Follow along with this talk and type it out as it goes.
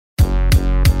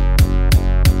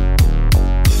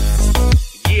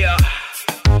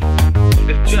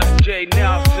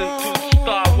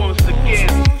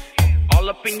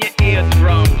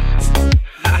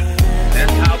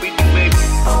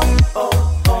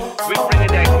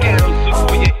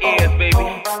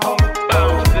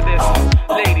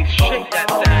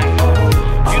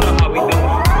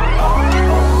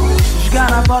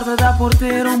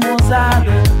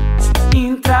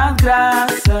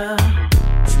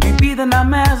bebida na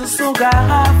mesa, sou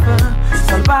garrafa.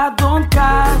 Salvador de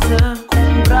casa,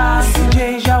 com braço.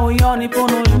 DJ já o Ione pôr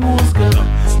nos música.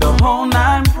 The whole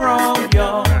nine pro,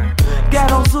 yo.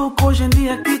 Ghetto Zouk hoje em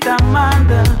dia que tá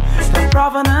manda. Tá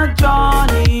prova na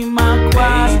Johnny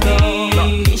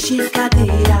Maguati. Enche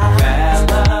cadeira,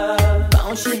 bela.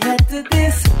 Bom, she head to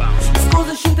this.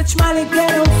 Scusa, scinta c'male,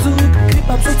 Ghetto Zouk.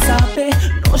 Gripa pra saber,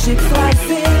 no jeito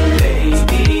classe.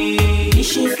 Lady,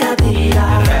 enche cadeira,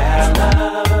 bela.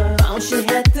 Bom, she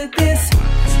head to this.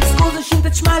 Scusa, scinta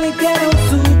c'male, Ghetto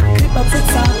Zouk. Gripa pra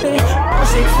saber, no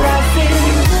jeito classe.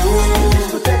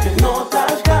 Discoteca não tá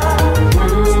cá.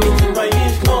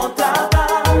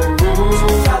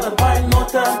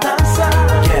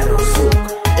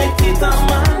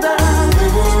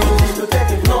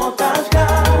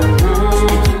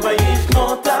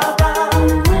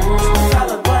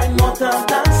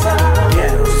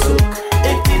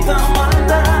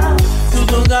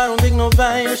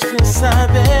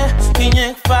 Saber quem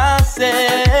é que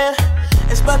fazer.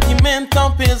 Esse batimento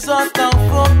tão pesado, tão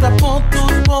forte, tá ponto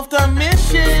tudo, o povo tá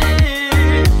mexer.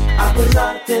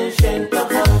 Apesar de ter gente a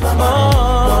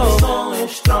reclamar, o som é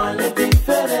estranho, é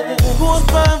diferente. Por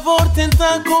favor,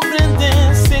 tenta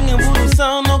compreender. Sem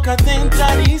evolução, nunca tem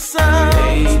tradição.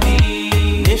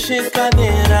 Baby, deixa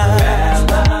cadeira,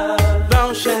 bela.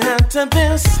 Bounce your hand to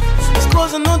this. As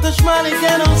coisas não das mal e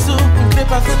quero Zouk.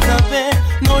 Prepara pra saber,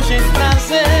 no jeito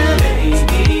prazer.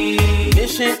 Lady,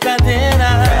 deixa cadeira,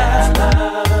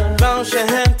 bela. Bounce your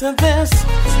hand to this.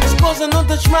 As coisas não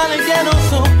das mal e quero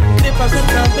Zouk. Prepara pra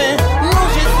saber, no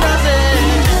jeito prazer.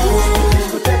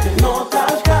 Discoteca não tá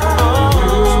cá.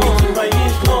 Em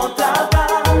país não tá lá.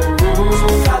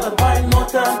 Sala vai não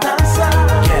tá dança.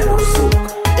 Quero Zouk,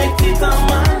 é que tá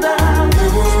manda.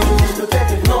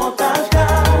 Discoteca não tá cá.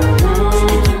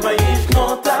 Em país não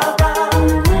tá lá.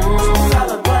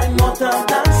 Sala vai não tá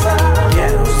dança.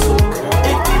 Quero Zouk,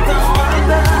 é que tá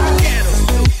manda. Quero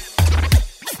Zouk.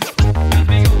 Let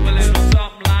me go a little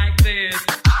something like this.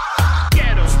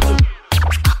 Quero Zouk.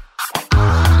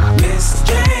 Miss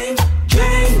Jane,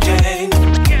 Jane, Jane.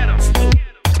 Quero Zouk.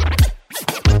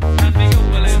 Let me go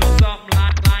a little something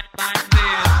like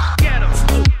this. Quero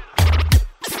Zouk.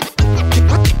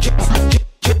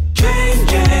 Jane,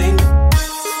 Jane.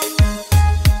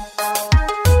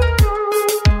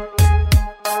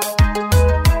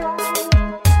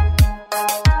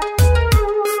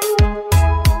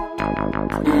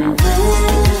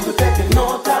 Discoteca não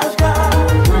tá cá.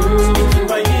 Em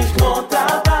país não tá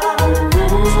lá.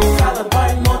 Sala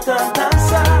vai não tá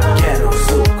dança. Quero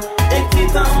Zouk, é que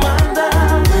tá manda.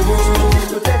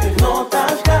 Discoteca não tá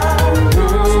cá.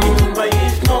 Em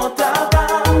país não tá lá.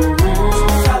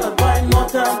 Sala vai não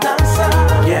tá dança.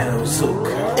 Quero Zouk,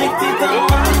 é que tá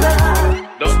manda.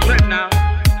 Don't trip now,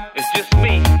 it's just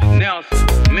me, Nelson,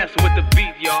 messing with the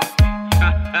beat, y'all.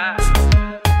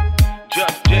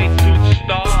 Just J2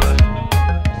 Star.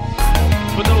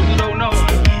 For those who don't know,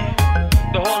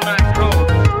 the whole night pro.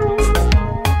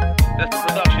 That's the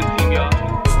production team, y'all.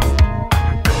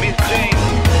 Miss Jane,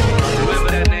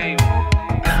 remember that name.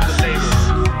 That's the label.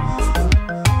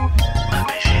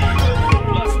 Good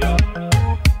luck, y'all.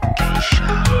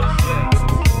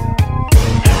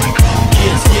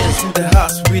 Yes, in the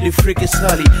house with the freaking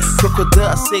Sully.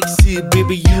 Crocodile sexy,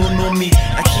 baby, you know me.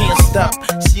 I can't stop,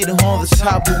 sitting on the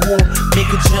top of the wall.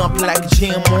 Make a jump like a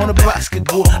jam on a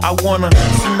basketball. I wanna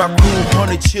see my crew,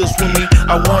 100 chills with me.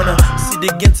 I wanna see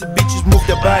the gangsta bitches move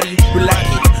their body. We like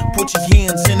it, put your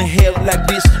hands in the air like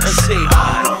this and say,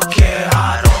 I don't care,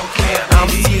 I don't care. I'm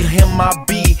still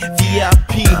MIB,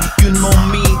 VIP, you know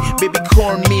me. Baby,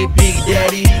 call me Big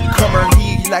Daddy. Come around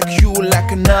here like you,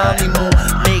 like an animal.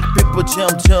 Make people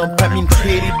jump, jump, I'm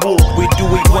incredible. We do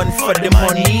it 1 for the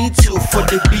money, 2 for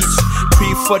the beach,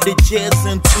 3 for the jazz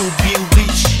and 2 being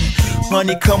rich.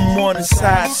 Honey, come on the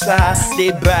side, side.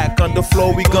 Stay back on the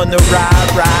floor, we gonna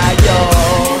ride, yo.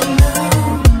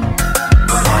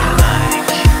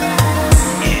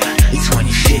 It's when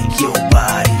you shake your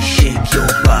body,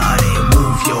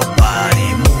 move your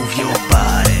body, move your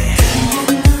body.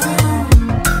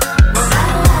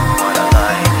 What I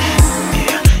like,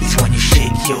 yeah, it's when you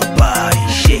shake your body,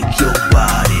 move your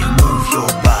body, move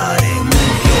your body.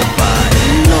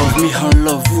 Love me, I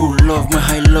love you, love me,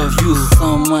 I love you.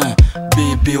 Sans moi,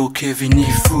 bébé, ok,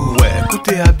 venez fou. Ouais,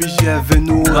 écoutez, habillé avec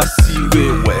nous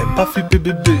rassurer. Ouais, pas flipper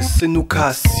bébé, c'est nous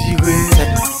qu'assurer.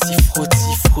 Sexy,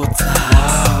 frotti, frotta.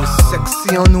 Wow,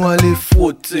 sexy, on nous aller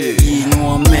frotter. Et nous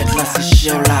en mettre là, c'est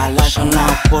cher là. L'argent là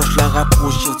en poche, la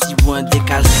rapproche, au petit boin des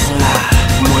caleçons là.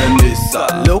 Moi aimé ça,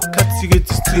 là où qu'a tiré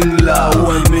du string là.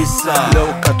 Ou aimer ça, là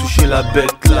où qu'a touché la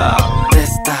bête là.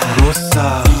 Testa,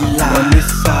 Rosa, Villa,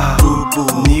 Vanessa, Bobo,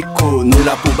 Nico, nous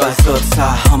la pour Bazotsa,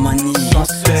 Harmonie,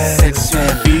 sensuel,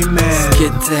 sexuel, female,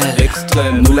 Sketel,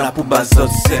 extrême, nous la pour Bazot,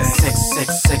 sex,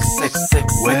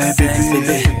 ouais sex,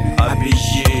 bébé,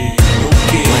 habillé,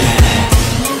 ok.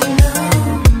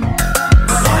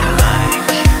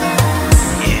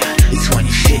 It's when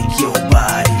you shake your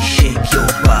body,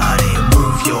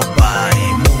 move your body,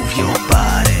 move your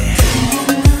body.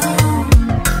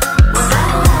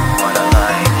 What I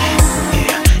like,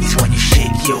 yeah. It's when you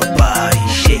shake your body,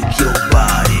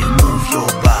 move your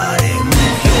body,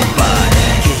 move your body.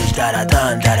 Gauge that I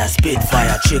done, that I spit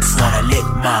fire. Chicks wanna lick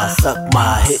my, suck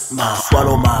my, hit my,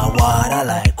 swallow my. What I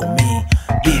like on me,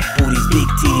 big booties, big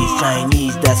titties,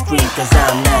 Chinese that scream 'cause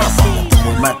I'm nasty. I'm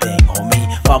doing my thing, homie.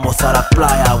 Vamos a la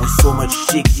playa with so much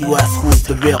chicks, you ask who's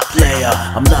the real player.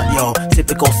 I'm not yo,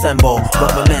 siempre con Sembo,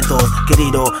 los momentos,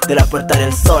 querido, de la Puerta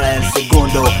del Sol en el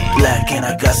segundo. Black and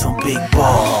I got some big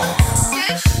balls.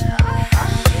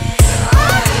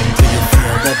 Do you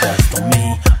feel the best on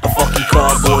me? A fucking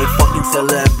cowboy, fucking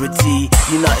celebrity.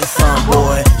 You're not in some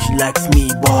boy, she likes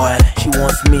me boy, she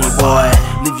wants me boy.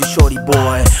 Leave your shorty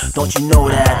boy, don't you know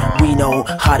that? We know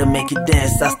how to make it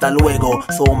dance, hasta luego.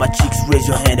 So all my chicks raise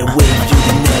your hand and wave to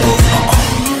the needles.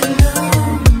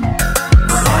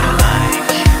 What I like,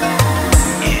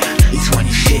 yeah. It's when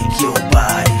you shake your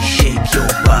body,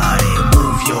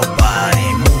 move your body,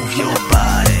 move your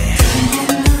body.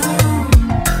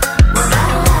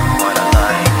 What I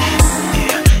like,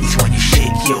 yeah. It's when you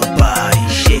shake your body,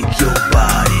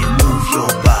 move your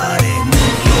body,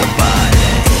 move your body.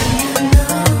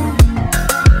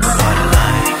 What I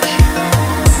like,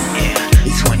 yeah.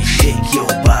 It's when you shake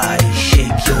your body,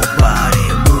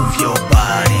 move your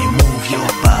body, move your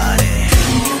body.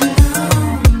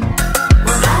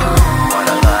 What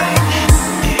I like,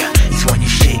 yeah. It's when you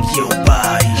shake your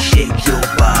body,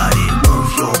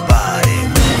 move your body,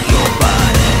 move your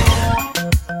body.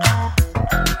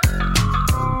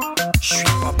 J'suis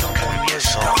pas bon comme Liège,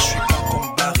 car j'suis bon comme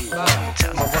Barry.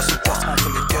 Ma voix se passe entre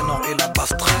le ténor et la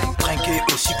basse trinqué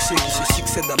au succès qui se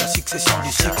succède à la succession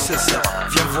du successeur.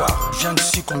 Viens voir, viens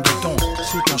dessus comme béton,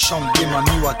 sous ton champ de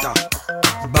Mamiwata.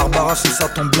 Barbara, c'est ça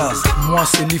ton blaze, moi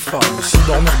c'est l'IFA, le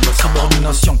cyborneur de la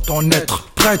subordination, ton être.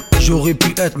 Prête, j'aurais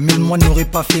pu être, mais moi n'aurais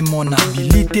pas fait mon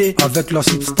habilité. Avec la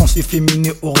substance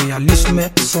efféminée au réalisme,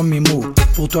 sans mes mots.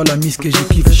 Pour toi la miss que j'ai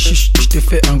kiffe, chiche, j'te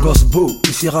fais un gosse beau.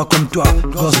 Tu seras comme toi,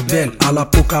 gosse belle, à la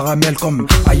peau caramel comme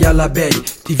Aya l'abeille.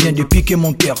 Tu viens de piquer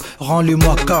mon cœur,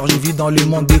 rends-le-moi car je vis dans le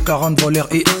monde des 40 voleurs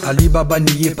et Alibaba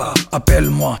n'y est pas.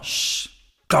 Appelle-moi,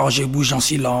 car je bouge en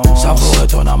silence. Savourer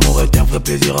ton amour est un vrai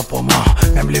plaisir pour moi.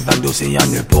 Même les vagues d'océan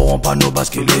ne pourront pas nous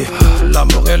basculer.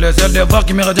 L'amour et les ailes de voir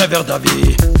qui me retiennent vers ta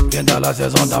vie. Viens dans la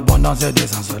saison d'abondance et des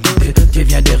insolités. Tu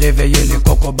viens de réveiller les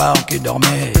cocobars qui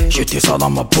dormaient. Je te sens dans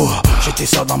ma peau, je te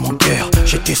sens dans mon cœur.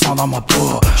 Je te sens dans ma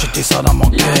peau, je te sens dans mon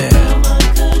cœur.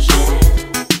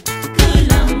 Que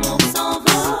l'amour s'en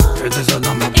va. Je te sens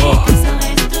dans ma peau,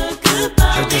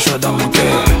 je te sens dans mon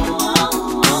cœur.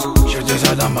 Je te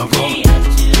sens dans ma peau.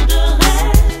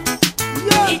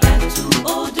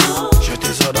 Je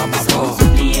te sors dans ma peau.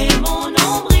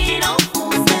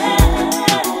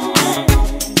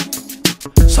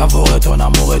 Savourer ton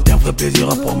amour est un vrai plaisir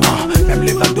pour moi. Même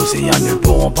les vagues d'océan ne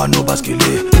pourront pas nous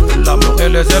basculer. L'amour et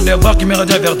les ailes de voir qui me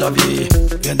retiennent vers ta vie.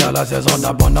 Viens dans la saison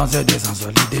d'abondance et des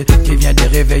insolités. Tu viens de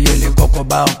réveiller les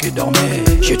cocobars qui dormaient.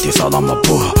 Je te sors dans ma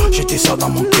peau, je te sors dans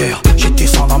mon cœur. Je te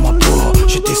sors dans ma peau,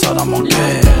 je te sors dans mon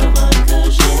cœur.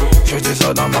 Je te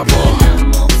sors dans ma peau.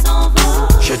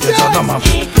 Je te sors dans ma peau,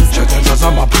 je te sors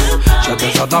dans ma peau, je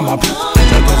te sors dans ma peau,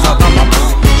 je te sors dans ma peau,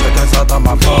 je te sors dans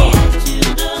ma peau,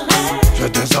 je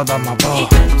te sors dans ma peau.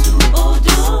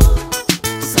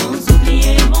 Sans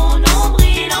oublier mon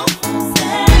nombril enfoncé.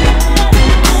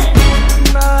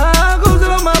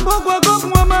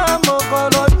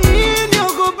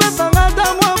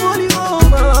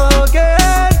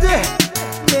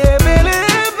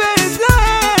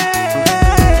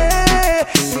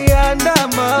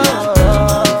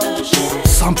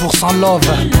 Sans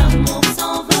love,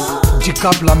 du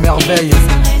Cap la merveille,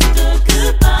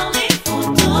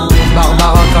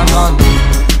 Barbara Canon,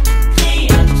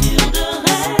 créature de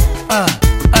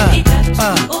rêve, et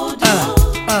tatou au dos,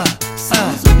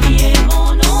 sans oublier mon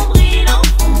nombril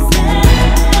enfoncé.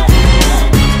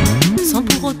 Sans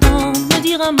pour autant me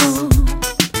dire un mot,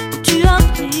 tu as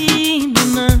pris mes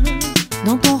mains.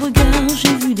 Dans ton regard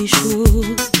j'ai vu des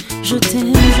choses. Je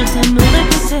t'aimerai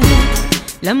peut-être.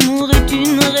 L'amour est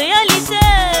une réalité,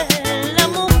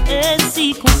 l'amour est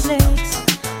si complexe.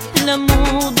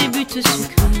 L'amour débute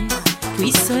sucré,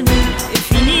 puis salé et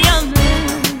finit amer.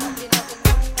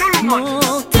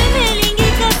 Mon téléling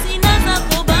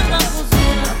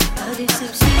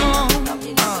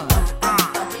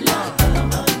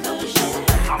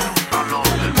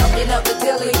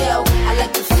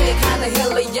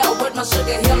my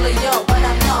sugar Helio. But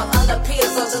I'm not on the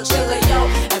piers of the Chilio.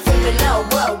 And feel me know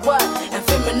what? And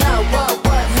feel me know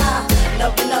what, huh? No,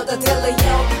 you know the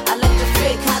dealio. I like the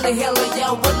fit kinda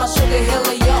Helio with my sugar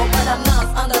Helio. But I'm not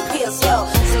on the piers, yo.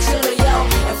 So Chilio.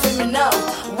 And feel me know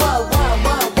what?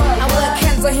 I wear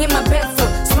Kenzo, hear my pencil.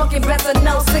 Smoking better,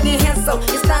 no singing Hensel.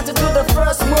 It's time to do the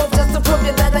first move just to prove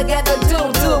you that I gotta do,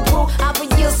 boo. I'll be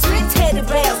your sweet teddy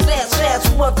bear, slash,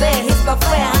 who up there, he's my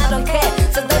friend, I don't care.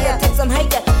 So they gotta take some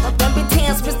hater. Don't be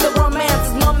tense, Mr. Romance,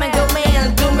 it's no man, go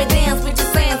man. Do me dance with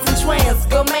your sense and trance,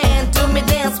 go man. Do me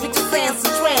dance with your sense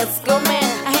and trance, go man.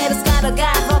 I had a sky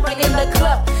guy hopping in the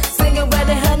club, singing where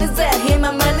the honey's at. Hear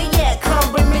my money, yeah,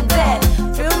 come bring me that.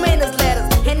 Few minutes letters,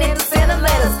 and then the send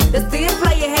letters. They still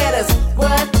play your headers,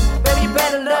 what? Baby, you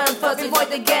better learn first before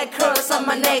they get cursed on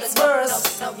my next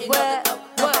verse. What?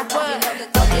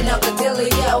 You know the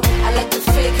dealio. I like the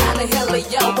fit kinda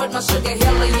Helio with my sugar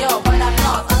Helio. But I'm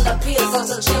not on the piers of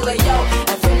the Chilio.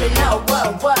 And feel me know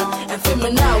what? And feel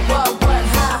me know what,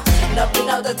 huh? No, you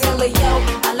know the dealio.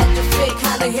 I like the fit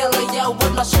kinda Helio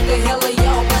with my sugar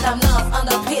Helio. But I'm not on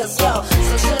the piers, yo.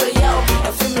 So Chilio.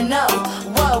 And feel me know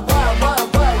what?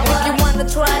 If you wanna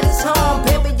try this home,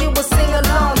 baby, you will sing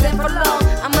along. Then for long,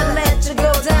 I'ma let you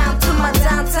go down to my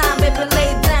downtime, baby,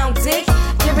 lay down, dick.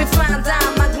 You be fine down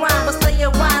my grind, but stay a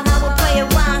while. I will play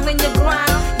around when you grind.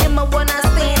 You're my one I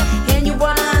stand, and you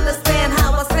wanna understand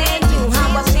how I stand you,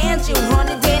 how I stand you.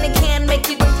 Honey, Danny can't make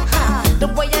you, the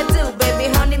way I do,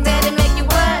 baby. Honey, Danny make you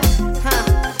what,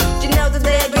 You know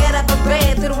today I get up a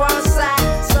bed to the wrong side,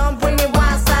 so I'm bringing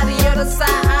one side to the other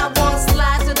side. I won't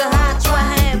slide to the high, try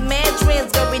have mad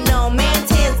trends going on, man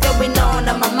tears going on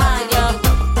my mind, yo.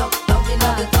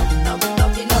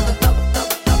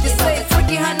 You say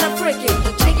freaky, honey, freaky,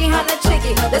 cheeky, honey,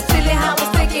 cheeky. That's really how it's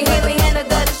thinking, Hilly, Hannah,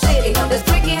 dirty shitty. That's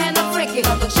freaky, honey, freaky,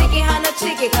 cheeky, honey,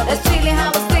 cheeky. That's really how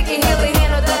it's thinking, Hilly,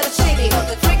 Hannah, dirty shitty.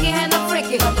 Freaky, honey,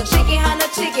 freaky, cheeky, honey,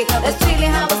 cheeky. That's really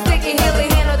how it's thinking, Hilly,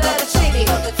 Hannah, dirty shitty.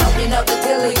 You know the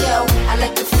dealio. I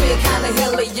like the fit kinda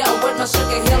Helio with my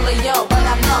sugar Helio. But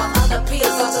I'm not on the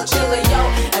piers of the Chilio.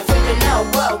 And feel me know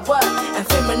what? And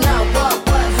feel me know what,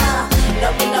 huh? No,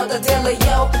 you know the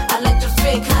dealio. I like the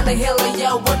fit kinda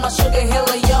Helio with my sugar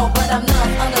Helio. But I'm not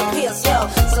on the piers, yo.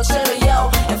 So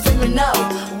Chilio. And feel me know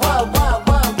what?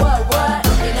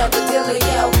 You know the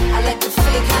dealio. I like the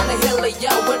fit kinda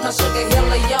Helio with my sugar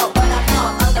Helio. But I'm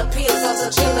not on the piers of the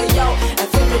Chilio. And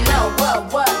feel me know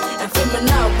what? And feel me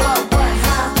know what,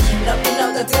 huh? No, you know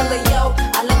the dealio.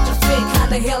 I like the fit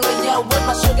kinda Helio with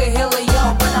my sugar Helio.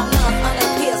 But I'm not on the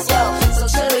piers, yo. So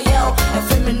Chilio. And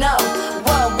feel me know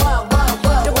what?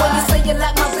 The way you say you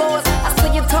like my voice, I say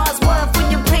your toys work for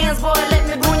your pants, boy. Let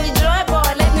me bring you joy, boy.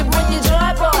 Let me bring you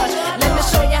joy, boy. Let me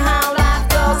show you how life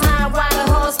goes, how I ride a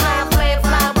horse, how I play a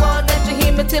fly, boy. Let you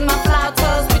hear me till my fly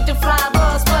toes with your fly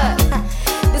balls, but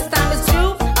this time it's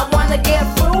you. I wanna get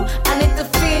through. I need to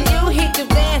feel you, hit you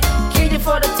then, kill you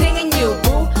for the thing in you,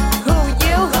 boo. Who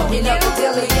you? You know the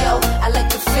dealio. I like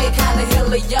the fit kinda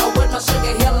Helio with my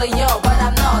sugar Helio. But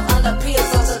I'm not on the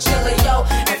piers of the Chilio.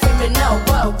 And feel me know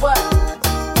what?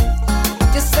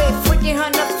 Just say freaky,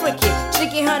 honey, freaky,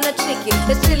 cheeky, honey, cheeky.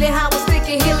 That's really how it's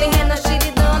thinking, Hilly, Hannah,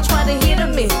 shitty, don't try to hit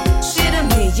on me. Shit on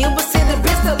me, you will see the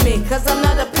best of me. Cause I'm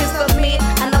not a piece of me.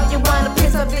 I know you want a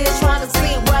piece of this, trying to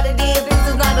see what it is. This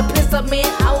is not a piece of me.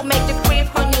 I will make you creep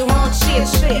on you on shit.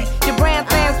 Your brand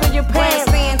fans for your pants,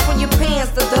 stands for your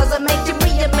pants. That doesn't make you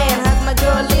be a man. As my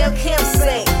girl Lil Kim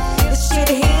say, this shit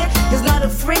here is not a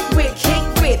freak with, can't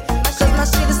quit. Cause my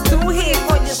shit is too hit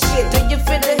for your shit. Do you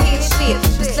feel the hit shit?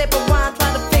 Just slip around,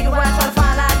 try to figure out, try to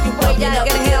find out your way. Y'all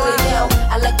get a Helio.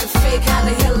 I like the fit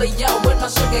kinda Helio with my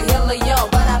sugar Helio.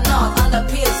 But I'm not on the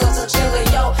piers of the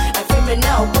Chilio. And feel me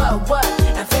know what?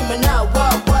 And feel me know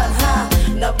what, huh?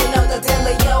 No, you know the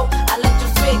dealio. I like the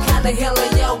fit kinda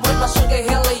Helio with my sugar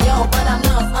Helio. But I'm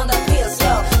not on the piers,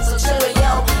 yo. So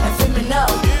Chilio. And feel me know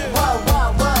what?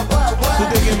 So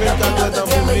they give me that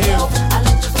dealio. I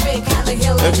like the fit kinda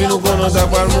Helio. Et puis nous connaissons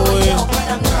pas le mourir.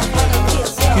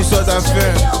 Qui soit à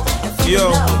faire?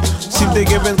 Yo, si m'te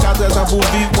gen 24 ans pour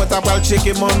vivre, moi t'as pas le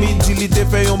checker mamie. Dit li te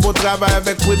fait un bon travail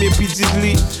avec premier petit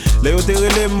li. Là yo te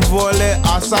relé m'volé,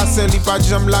 assassin li pas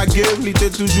jam la gueule, li te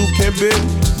toujours kembe.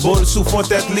 Bol sous fond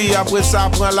tête li, après ça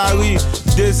prend la rue.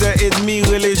 2h30,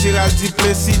 relé Gérald dit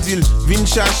Plessidil. Vin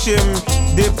chercher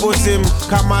déposer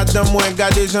camarade moi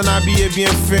garder j'en habillé bien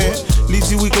fin. Li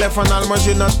dit oui Clef en allemand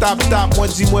j'ai nan tap. Moi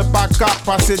dis moi pas cap,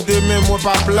 passer demain moi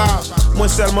pas plat. Moi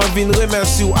seulement vin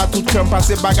remercier ou à tout cœur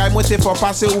passer bagay moi t'es fort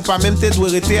passer ou pas même t'es doit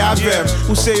rester avec.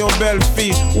 Ou c'est une belle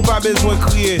fille, ou pas besoin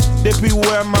crier. Depuis où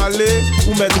est malé,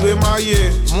 ou m'être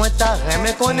marié. Moi t'as rien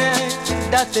me connaît,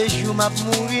 date jour m'a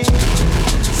mourir.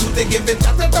 Tout est gave,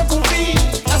 t'as tête pour vie.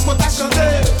 Est-ce qu'on t'a chanté?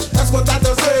 Est-ce qu'on t'a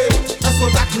dansé? Est-ce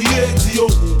qu'on t'a crié? Dio,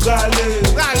 bralé,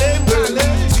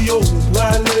 Dio,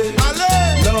 bralé.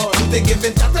 Non, tout est gave,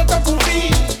 t'as tête pour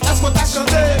vie. Est-ce qu'on t'a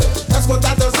chanté? Est-ce qu'on t'a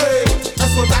dansé?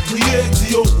 Est-ce qu'on t'a crié?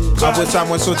 Dio, bralé. Après ça,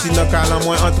 moi sorti dans calan,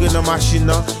 moi entré dans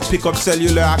machine, pick up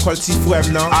cellular à col ti frère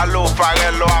nan. Allo,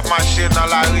 parel lo a marché dans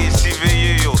la rue, si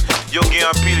veillé yo. Yo gen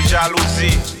un pile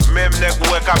jalousie. Même nèg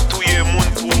ou k'ap touye moun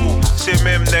pou. C'est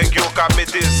même nèg yo k'ap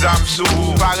mette zam sou.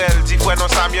 Parel, ti frère non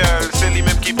Samuel, c'est lui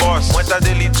même qui bosse. Moi t'as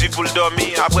des lits pour le dormir,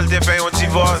 après le te fait un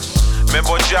divorce. Mais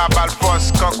bon Dieu a pas le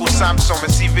force, quand ou Samson,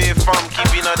 mais si veille femme qui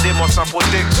vit dans des mots sans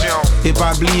protection. Et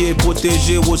pas oublier,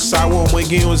 protéger au savon, moi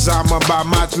gen yon zam en bas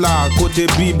matelas, côté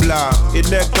Bible là. Et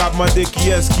nèg k'ap mande qui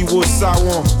est-ce qui au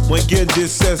savon. Moi gen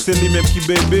décès, c'est lui même qui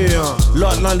bébé.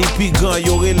 L'autre lan li pi grand,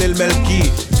 yore le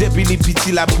melki. Depuis li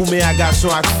piti la pou me a garçon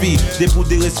ak fi. De pou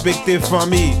de respecter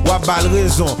famille, ou a bal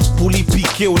raison. Pour li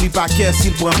piquer ou li pa kè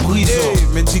s'il prend prison.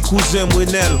 Men ti cousin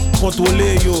mwenel,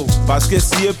 contrôler yo. Parce que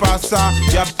si y'a pas ça,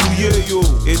 y'a touye yo.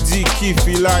 Et di ki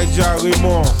Elijah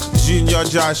Raymond, Junior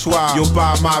Joshua, yo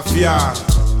pa mafia.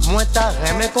 Moi ta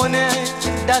remè connaît,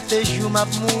 date jou m'a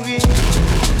mouri.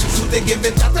 Sous tes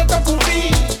gave, t'as tête pour vie.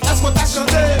 Est-ce qu'on t'a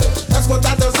chanté? Est-ce qu'on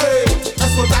t'a dansé?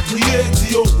 Est-ce qu'on t'a crié?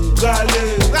 Dio, bralé,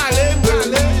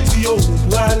 Dio,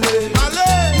 bralé.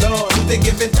 Non, sous tes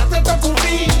gave, t'as tête pour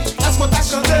vie. Est-ce qu'on t'a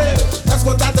chanté? Est-ce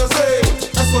qu'on t'a dansé?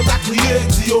 Est-ce qu'on t'a crié?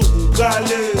 Dio,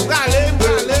 bralé,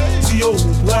 Dio,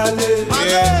 bralé.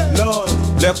 Non.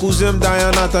 Les cousins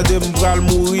Diana t'as m'bral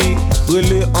mourir.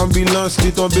 Relais ambulance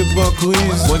qui tombe prend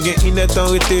crise. Moi gen Inet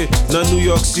arrêté dans New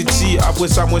York City. Après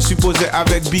ça moi supposé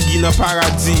avec Biggie dans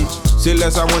paradis. C'est là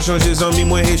ça moi changer zami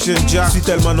moi Haitian Jack. Si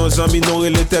tellement nos amis nous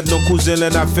relais tête nos cousins là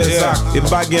n'a fait ça. Et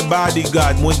pas gen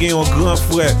bodyguard, moi gen un grand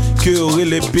frère que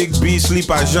relais Big B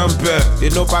sleep à jumper. Et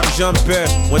non pas jumper.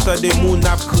 Moi t'as des moun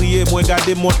n'a crié, moi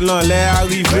garder monte là l'air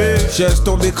arrivé. Chaise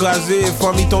tombe écrasée,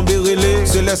 famille tombe relais.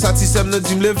 C'est là ça ti sem nous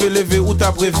dit me lever ou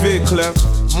t'as préféré clair.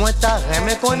 Moi ta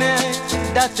remè connaît,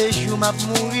 date jou m'a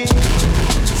mouri.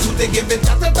 Sous tes gave,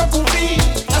 t'as tête pour vie.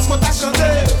 Est-ce qu'on t'a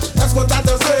chanté? Est-ce qu'on t'a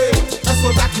dansé? Est-ce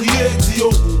qu'on t'a crié? Dio,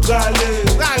 bralé,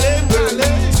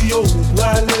 Dio,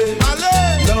 bralé.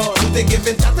 Non, sous tes gave,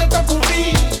 t'as tête pour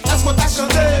vie. Est-ce qu'on t'a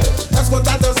chanté? Est-ce qu'on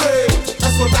t'a dansé?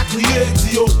 Est-ce qu'on t'a crié?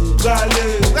 Dio, bralé,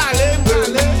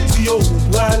 Dio,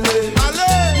 bralé.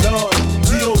 Non,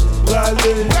 Dio,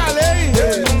 bralé,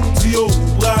 Dio,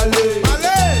 bralé.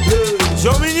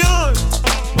 Jean Mignon,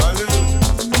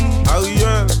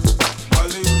 Ariel,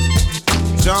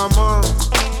 Jaman,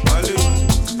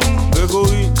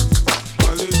 Gregory,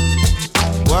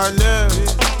 Warner,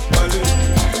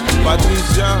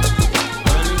 Patricia,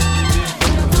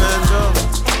 Brenda,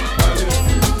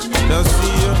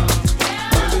 Dacia,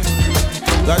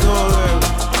 Ganon,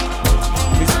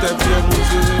 Mr. Pierre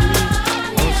Mouzeremi,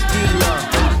 on style là.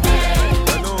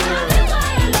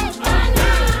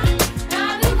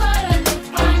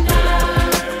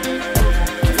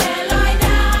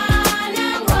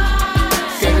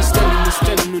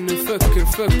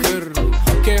 فكر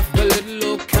كيف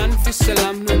بلد كان في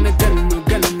سلام نجنو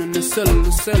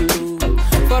نسلو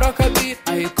فرق كبير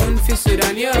هيكون في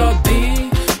السودان يا ربي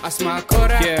اسمع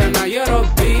كوراتنا يا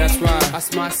ربي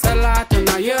اسمع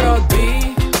سلاتنا يا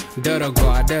ربي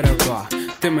درجوا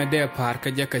tema de par ka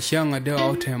jaka shanga de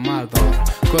ote malbor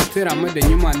ko tira made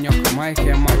nyuma nyoka mai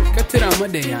ke mai ka tira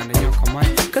made yanda nyoka mai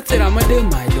ka tira made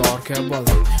mai dor ke bol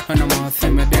ana ma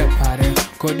tema de pare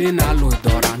ko dina lo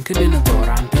doran ke dina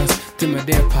doran tas tema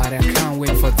de pare can't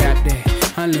wait for that day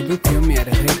han lo bi pio mi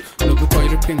ada re lo bi ko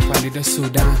ire ping pali de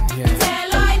Sudan yeah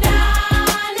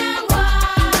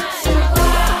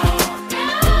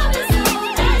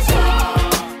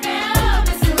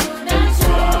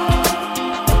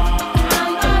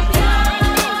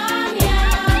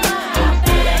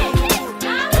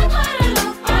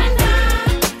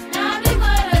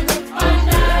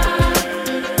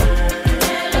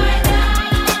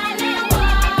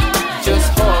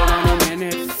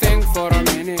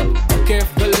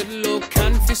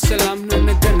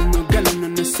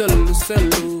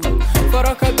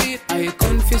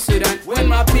when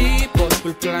my people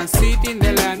will plant seed in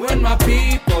the land, when my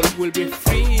people will be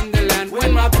free in the land,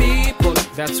 when my people,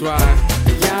 that's why,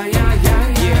 yeah,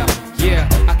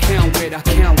 I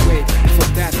can't wait for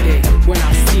that day, when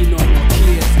I see no more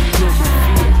tears, no more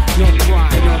fear, no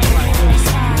cry, no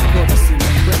courtesy,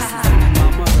 no racism in my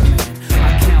motherland,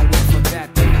 I can't wait for that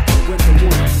day, when the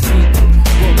wonderful people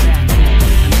go back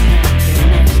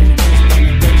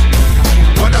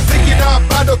wanafikira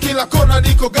bado kila kona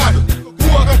niko gado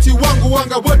wakati wangu wangu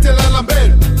wanga wote lala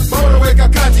mbele. Mbona weka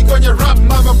kati kwenye rap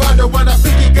mama bado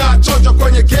wanafiki kaa chocho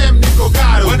kwenye game niko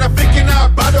gado. Wanafiki na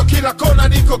bado kila kona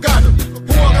niko gado.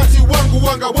 Wakati wangu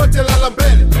wanga wote lala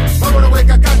mbele. Mbona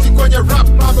weka kati kwenye rap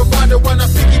mama bado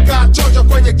wanafiki kaa chocho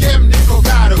kwenye game niko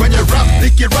gado. Kwenye rap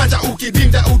nikiranja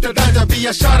ukidinda utadanja.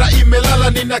 Biashara imelala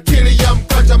nina kili ya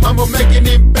mkanja. Mambo mengi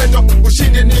ni mpendo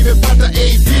ushindi nimepata.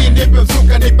 AD nipe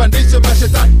mzuka nipandishe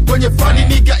mashetani. Kwenye fani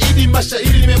ni gaidi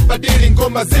mashairi nimembadili.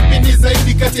 Ngoma zipi ni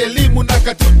zaidi kati elimu na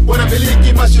katibu.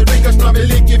 Wanamiliki mashirika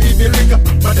tunamiliki bibirika.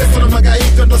 Mateso na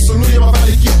magaito ndo suluhi ya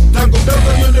mafanikio. Tangu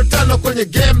mdogo nyundo tano kwenye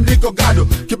game niko gado.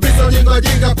 Kibisa ujinga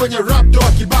jinga kwenye rap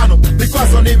doa kibano.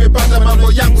 Vikwazo nimepata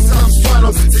mambo yangu sana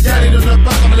mswano. Sijari ndo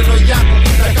napaka maneno yangu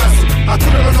nitakaso.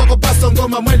 Hakuna lozoko paso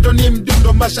ngoma mwendo ni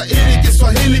mdundo. Mashairi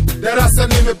Kiswahili darasa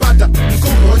nimepata.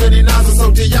 Mkungu hoja ninazo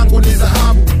sauti yangu ni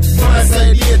dhahabu. Mbona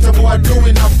saidie tabu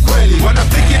adui na mkweli.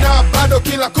 Wanafiki na bado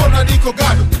kila kona niko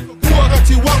gado.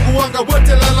 Wakati wangu wanga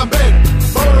wote lala mbele.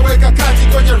 Mbona weka kati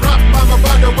kwenye rap mama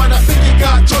bado wanafiki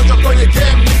kaa chocho kwenye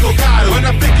game niko gado.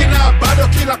 Wanafiki na bado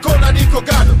kila kona niko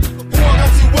gado.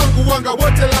 Wakati wangu wanga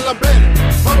wote lala mbele.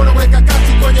 Mbona weka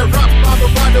kati kwenye rap mama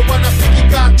bado wanafiki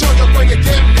kaa chocho kwenye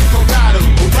game niko gado.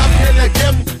 Unapenda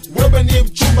game wewe ni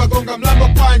mchumba gonga mlango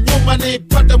kwa nyuma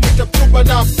nipata mwita pumba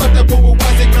na pata bubu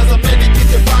wazi kaza meni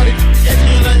kijefari.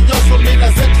 Yenye na nyoso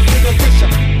mila zetu zimekwisha.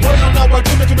 Mbona na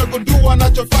wadume tumegundua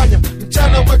nachofanya.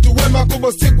 Mchana wetu wema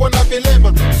kumbo siku na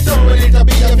vilema. Sawa ni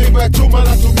tabia mimbo ya chuma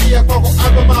natumia kwako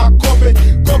aba makombe.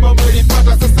 Komba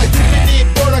mwenipata sasa hivi ni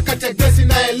bora kati ya Gracie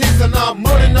na Eliza. Na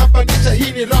more napandisha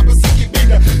hii ni rapu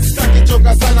sikibinda. Sitaki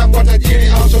choka sana kwa tajiri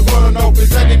au chogoro. Na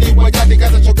upinzani ni wajadi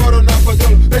kaza chogoro na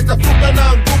fajolo. Besta fuka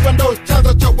na ngupa ndo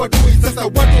chanzo cha wadui. Sasa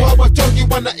watu hawachoki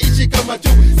wanaishi kama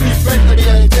juu. Sipenda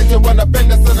bia yote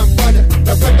wanapenda sana mfanya.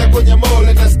 Napenda kwenye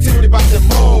mole na still nipate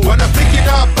mo. Wanafiki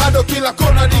na bado kila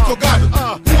kona niko gado.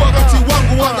 Wakati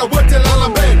wangu wanga wote lala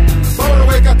mbele. Mbona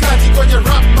weka kati kwenye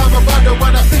rap mama bado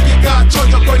wanafiki kaa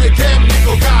chocho kwenye game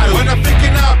niko gado. Wanafiki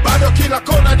na bado kila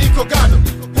kona niko gado.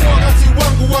 Wakati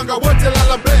wangu wanga wote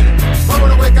lala mbele.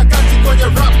 Mbona weka kati kwenye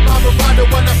rap mama bado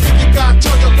wanafiki kaa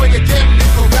chocho kwenye game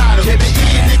niko gado.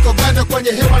 KBE niko gado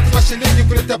kwenye hewa ni mashilingi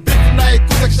kuleta beat na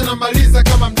ikuza kisha namaliza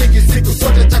kama mdingi siku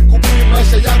zote cha kubuni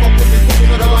maisha yangu kumikumu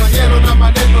na rawa yelo na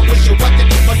maneno mwisho wake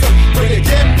ni masafu. Kwenye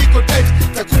game niko tight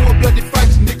takuwa bloody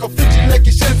fight niko fiti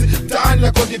leki shenzi mtaani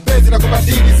na kodi bezi na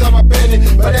kubadili za mapeni.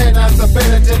 Baadaye naanza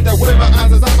pele tenda wema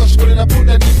anza zako shughuli na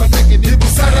bunda ni mateki. Ni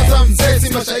busara za mzee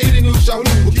si mashairi ni ushauri.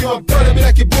 Ukiwa mpole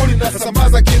bila kiburi na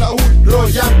sasamaza kila uli. Roho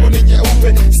yangu ni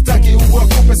nyeupe sitaki uwa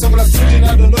kupe. Songo la suji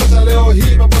na dondosha leo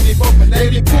hii mambo ni bomba. Na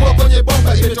ilipua kwenye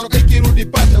bomba imetoka ikirudi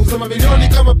pata. Uzema milioni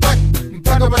kama paki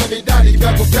mpaka mana midani.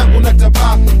 Vyangu vyangu na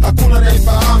tabaa hakuna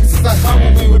naifahamu. Sasa hamu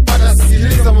umewepata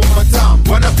sikiliza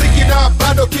mamatamu. Wanafiki na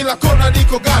bado kila kona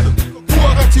niko gado.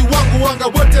 Wakati wangu wanga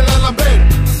wote lala mbele.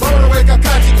 Mbona weka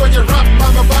kati kwenye rap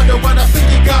mama bado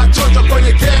wanafiki kaa chocho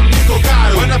kwenye game niko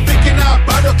gado. Wanafiki na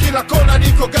bado kila kona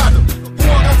niko gado.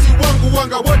 Wakati wangu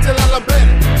wanga wote lala mbele.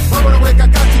 Mbona weka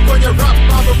kati kwenye rap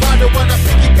mama bado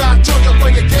wanafiki kaa chocho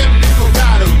kwenye game niko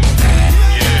gado.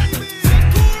 Yeah,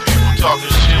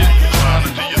 talking shit, trying to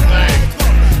do your thing.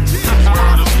 The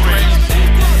world is crazy.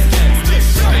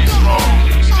 Stay strong,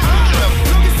 stick together.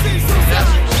 That's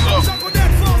what's up.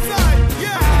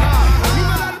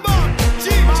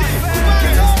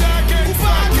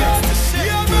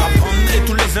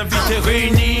 Invités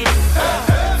réunis,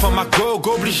 femme à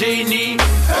gogo obligé ni.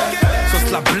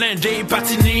 Sauce la blindée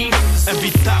patini.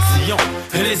 Invitation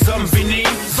et les hommes finis.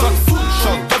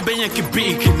 Short de bain qui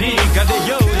bikini. Gardez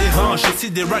yo les hanches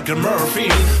ici des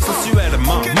ragamuffins.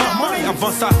 Sensuellement, maman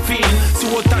avant sa fine.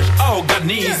 Sur otage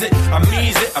organisé,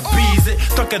 amusé, abusé.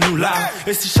 Tant qu'elle nous l'a,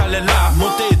 et si chalet là,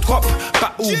 montez trop,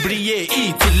 pas oublier,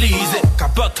 utiliser.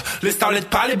 Capote, les starlettes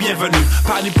pas les bienvenus.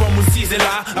 Pas ni pour moussiser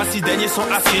là, assis derniers sont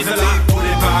assises là. Pour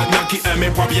les bagues qui aiment mes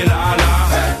points bien là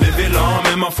là. Les vélans,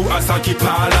 même en fou à ça qui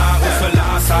parle là. On fait là,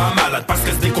 ça malade parce que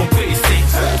c'est décompressé.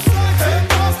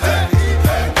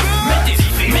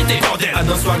 Mettez bordel à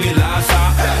dans soirée là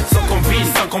ça. Sans compris,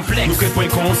 sans complexe, nous que point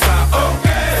comme ça. Oh,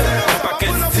 pas qu'elle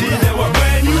style, they were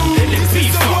brand new. Et les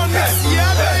filles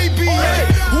yeah baby,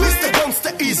 who is the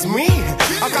gangster is me.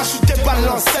 I can shoot the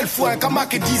balance self-one, comme à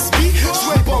que 10 billes.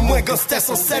 Jouez pas moins gangster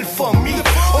sans self-famille.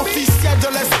 Officiel de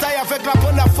l'Estaille avec la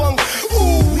bonne afang.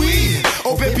 Ouh oui,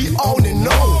 oh baby on and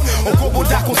on. On combo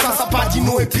d'accord ça pas dit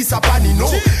non et puis ça pas ni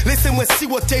non. Laissez-moi si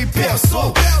what t'es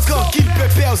perso. Tranquille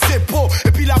pépère c'est beau.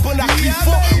 Et puis la bonne à qu'il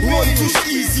faut. One touch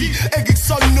easy,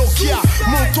 Ericsson Nokia,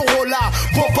 Motorola,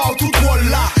 Boba tout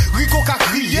là. Rico qu'a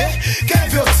crié, qu'elle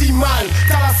veut mal.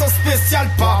 T'as la sauce spéciale,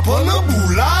 pas pour le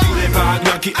boulot. Tous les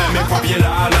bagues qui aiment mes papiers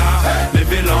là là. Les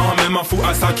vélans, même en fou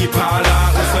à ça qui parle là.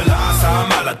 On se là,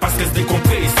 ça malade parce qu'elle se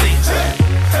décompresse.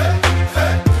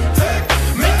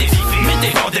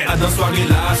 Mettez bordel à dans soirée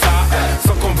là, ça.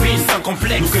 Sans compris, sans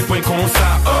complexe, nous quel point qu'on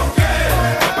ça. Ok,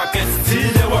 pas qu'est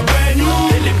style de Wabenu.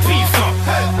 Et les prix forts.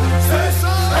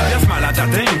 Ambiance malade à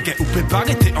dingue, ou peut pas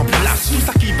arrêter en place. Tout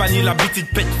ça qui vanille la petite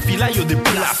pète, fila yo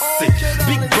déplacé.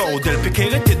 Big bordel, peut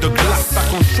qu'elle était de glace. Ça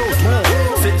qu'on chaud,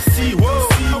 c'est si wow.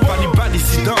 Pas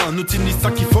d'incident, nous t'innis ça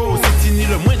qu'il faut. C'est t'innis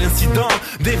le moins d'incidents.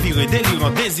 Déviré, délirant,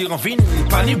 désirant, fin.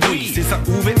 Pas ni bruit, c'est ça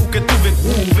ouvert ou que tout veut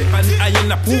prouver. Pas ni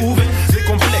aïen à prouver. C'est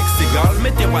complexe, égal,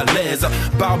 mettez-vous à l'aise.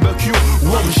 Barbecue,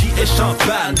 Womji et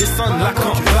champagne. Descendre la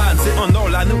campagne, c'est en or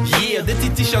la nous hier. Des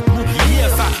petits t-shirts mouillés,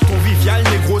 ça convivial,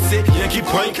 négro, c'est rien qui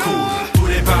prend un coup. Tous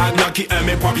les bagues qui aiment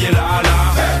mes papiers là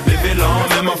là. Les vélans,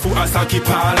 même en fou à ça qui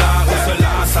parle là. On se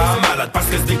là, ça malade parce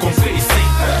qu'elle se décompresse.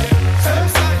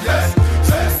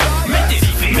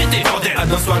 Mettez bordel à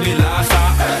dans soirée là,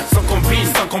 ça. Sans compris,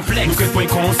 sans complexe, nous quel point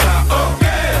qu'on ça. Ok,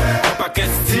 pas qu'est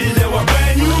style de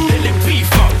Wabenu. Et les prix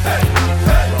forts.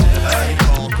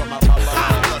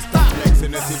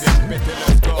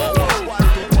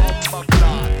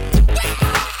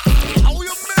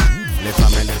 Les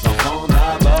femmes et les enfants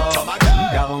d'abord,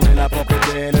 car on est là pour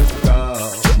péter le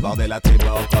score. Bordel à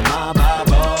tribord comme un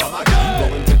bâbord, pour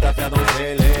une petite affaire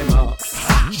danser les morts.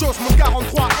 J'ose mon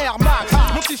 43 Air Max,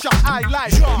 mon t-shirt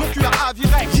highlight, mon cuir à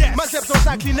virec, ma zèbre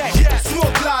dans un Kleenex,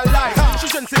 smoke la life. Je suis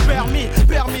jeune c'est permis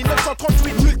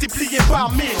 938 multiplié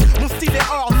par 1000. Mon style est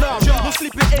hors norme, mon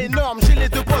slip est énorme. J'ai les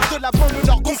deux bosses de la banlieue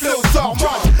nord gonflés aux hormones.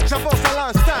 J'avance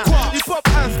à l'instinct, hip-hop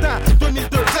instinct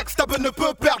 2002, Zextab ne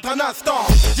peut perdre un instant.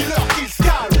 Dis-leur qu'ils se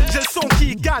calment, j'ai le son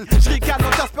qui gagne. Je ricane en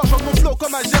t'aspergeant mon flow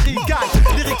comme un jerrycan.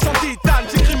 Lyrics en titane,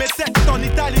 j'écris mes textes en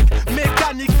italique.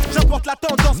 Mécanique, j'apporte la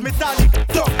tendance métallique.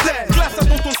 Top 10, classe à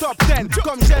ton top 10.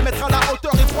 Comme j'aime être à la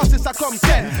hauteur et froisser ça comme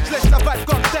Ken. Je laisse la balle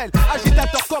comme tel,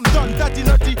 agitateur comme Don. Daddy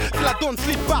Nutty, la don't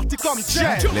sleep party comme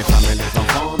Jen. Les femmes et les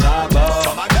enfants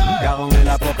d'abord, car on est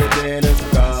là pour péter le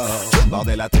score.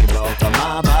 Bordel à tribord comme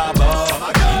un bâbord,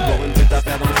 pour une petite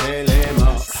affaire danser les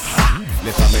morts.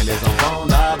 Les femmes et les enfants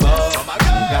d'abord,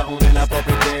 car on est là pour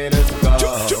péter le score.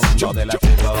 Bordel à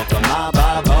tribord comme un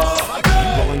bâbord,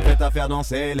 pour une petite affaire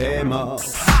danser les morts.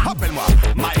 Appelle-moi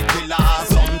Mike Villa,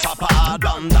 son papa,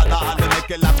 Dandada. Le mec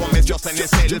est là pour mes sur scène et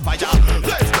c'est le païa.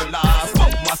 Reste là,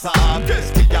 smoke-moi ça.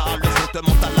 Qu'est-ce qu'il y a? Le son te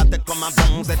monte à la tête comme un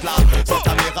bon Z là. Sans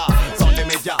caméra, sans les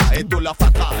médias et tout leur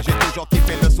fatra. J'ai toujours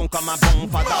kiffé le son comme un bon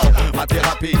fada. Ma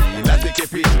thérapie, la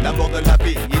déképi, l'amour de la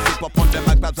vie. Ici pour prendre le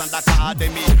Mac, pas besoin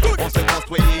d'académie. On se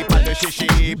construit, pas de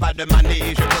chichi, pas de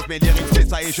manie. Je pose mes lyrics, c'est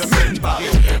ça et je mets Paris.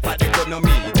 Pas d'économie,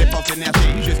 dépense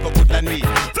d'énergie jusqu'au bout de la nuit.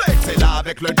 Flex c'est là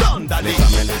avec le Don Dali. Les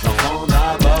femmes et les enfants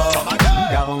d'abord,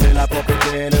 car on est là pour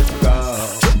péter le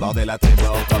score. Bordel à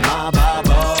tribord comme un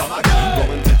bâbord,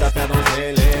 pour une petite affaire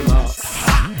danser les morts.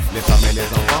 Les femmes et les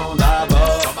enfants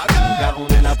d'abord, car on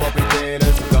est là pour péter le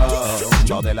score.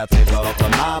 Bordel à tribord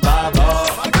comme un bâbord,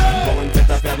 pour une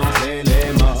petite affaire danser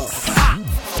les morts.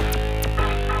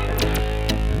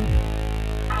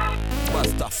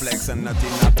 Busta Flex and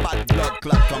nothing, pas de blood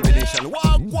clot combination.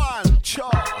 Wagwan, cha.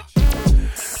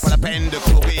 Pas la peine de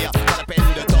courir, pas la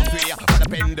peine de t'enfuir, pas la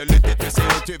peine de lutter, tu sais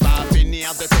où tu vas finir.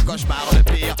 De tes cauchemars le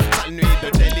pire, sale nuit de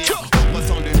délire. Ombre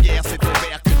sans lumière, c'est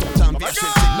ouvert que ton timbre. C'est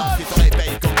le silence qui te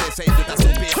réveille quand t'essayes de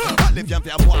t'assoupir. Allez viens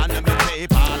vers moi, ne me fais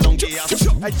pas languir.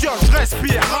 Hey yo, je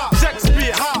respire,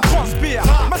 j'expire, transpire.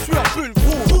 Ma sueur pue le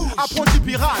groove, apprenti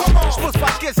pirate. Je pose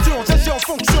pas de questions, j'agis en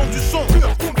fonction du son.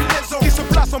 Pure combinaison qui se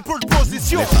place en pole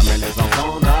position. Les femmes et les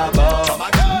enfants d'abord,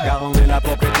 car on est là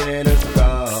pour péter le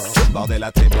score. Bordel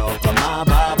à tribord comme un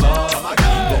bâbord,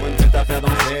 pour une petite affaire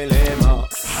danser les morts.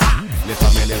 Les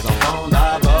femmes et les enfants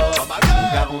d'abord,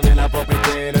 car on est là pour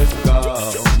péter le score.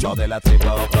 Bordel à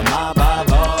tribord comme un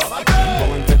bâbord,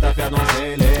 pour une petite affaire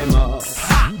danser les morts.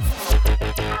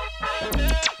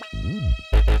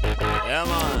 Yeah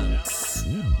man,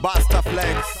 Busta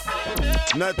Flex,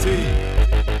 Nutty,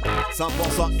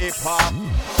 100% hip-hop.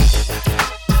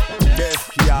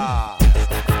 Qu'est-ce qu'il y a?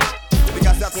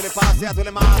 Dédicace à tous les passés, à tous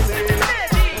les massés.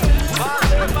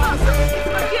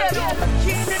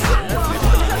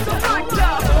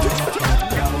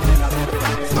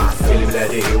 Feel the blood,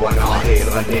 بلادي ونعطي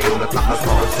نغني ونطلع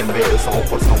نصور نسمي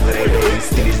 100% غريبي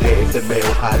ستيلي جديد دمي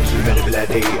وخارجي من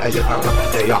بلادي اجي نقرب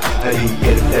حدايا هذه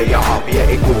هي البداية بيا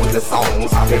écoute le son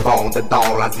ça fait bon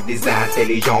dedans la vie des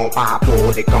intelligents pas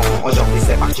pour des cons aujourd'hui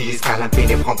c'est parti jusqu'à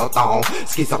l'infini prends ton temps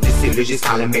ce qui sort d'ici le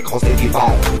jusqu'à le micro c'est du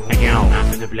vent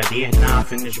نعرف من بلادي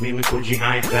نعرف النجمي من كل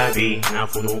جهة يا حبابي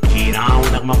نعرفوا كتيرة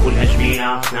ونغمة كلها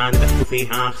جميلة خصنا نبحثوا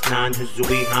فيها خصنا نهزوا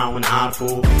بيها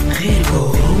ونعرفوا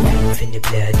غيركم فن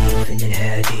بلادي فن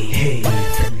الهادي هي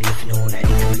فن الفنون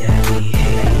عليك بلادي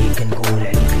هي عليك نقول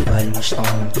عليك البال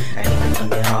مشطون عليك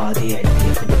نغني راضي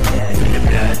عليك فن بلادي فن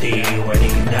بلادي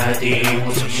وعليك بلادي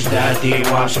موسيقى جدادي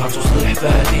واش غتوصل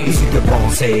لحفادي Musique de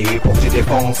pensée pour te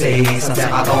défoncer ça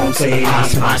sert à danser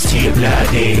اسمع ستيل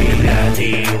بلادي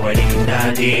بلادي وعليك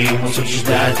بلادي موسيقى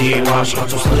جدادي واش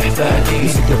غتوصل لحفادي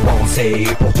Musique de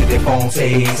pensée pour te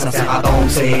défoncer ça sert à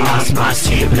danser اسمع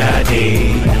ستيل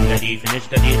بلادي بلادي فن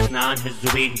جدادي خصنا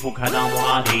نهزو بيه فوق هذا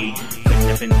مرادي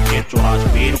فن كتير تراث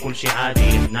كبير وكل شي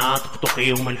عادي لنا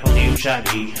طقطقي وملحوظي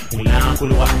وشعبي ولا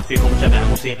كل واحد فيكم تبع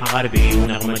موسيقى غربي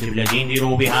ونغمة بلادي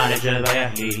نديرو بها على جلبة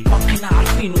يهلي باقينا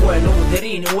عارفين والو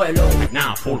دارين والو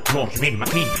عندنا فولكلور جميل ما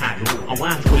كاين بحالو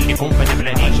اوان كلكم فن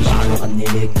بلادي نغني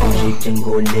لك نجيك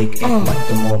نقول لك احمد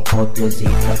موقوت لزيك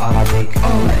العربيك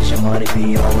لهجة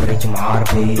مغربية والريتم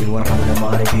عربي والرملة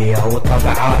مغربية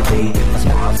والطبع عربي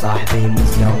اسمع صاحبي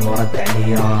مزيان ورد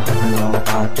عليا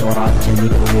النوقات تراث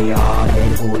جميل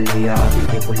يقول لي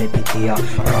كل بيتيا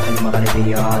روح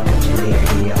المغربية تجلي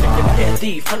عليا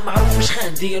بلادي فالمعروف مش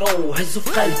خنديرو هزو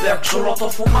في قلبك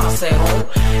شروطف ومعصيرو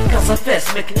كازا فاس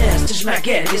مكناس تجمع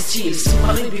كاع لي ستيل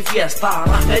المغربي فياستا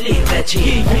راه ماليه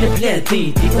ماتي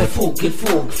بلادي ديما الفوق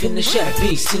في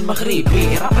الشعبي السي المغربي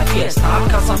راه فياستا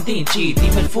كازا مدينتي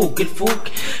ديما الفوق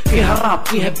فيها الراب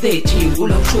فيها بدايتي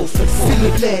ولو شوف الفوق C'est le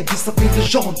bled, ça fait des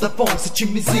gens d'avant. C'est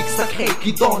une musique sacrée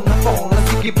qui donne la fond. La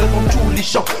musique qui brille dans tous les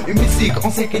champs. Une musique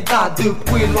ancienne qui date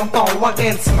depuis longtemps.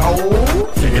 Warren Smao.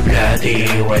 فن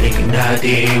بلادي وعليك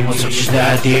بلادي موسيقى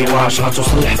جدادي واش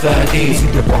غتوصل لحفادي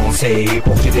Musique de pensée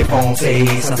pour te défoncer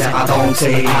ça sert à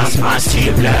danser اسمع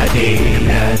ستيل بلادي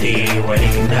بلادي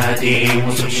وعليك بلادي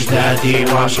موسيقى جدادي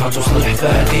واش غتوصل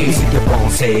لحفادي Musique de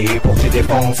pensée pour te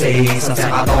défoncer ça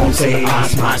sert à danser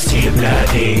اسمع ستيل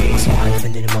بلادي اسمع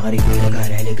الفن المغربي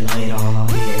قال عليك الغيرة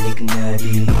هي عليك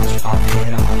النادي عاشقة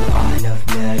بحيرة أهلا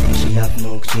في بلادي شيا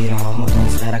فنون كتيرة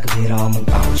مدن صغيرة كبيرة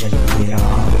منطقة وجهة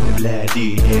كبيرة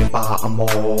بلادي نبقى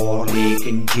أمور ليك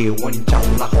نجي وانت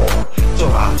والآخر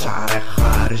تراث شعرك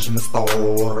خارج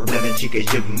مسطور بلا ما نجيك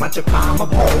جيب ما تبقى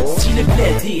مبهور ستيل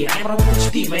بلادي عمره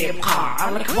موت ديما يبقى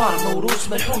على الكبار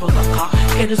موروث ملحون ودقة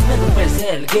كان زمان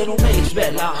ومازال قالوا ما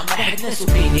يتبالى ما حد ناسو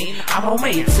فيني عمره ما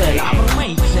يتسالى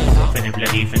فن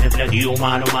بلادي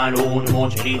ومالو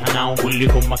نموت عليه انا ونقول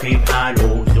لكم ما كاين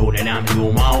بحالو الدولة لا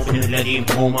ملومة وفن بلادي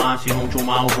مهمومة سيهم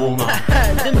نتوما وهومة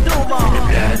دمدومة فن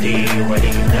بلادي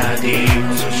وعليك بلادي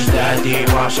موسيقى جدادي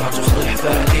واش غتوصل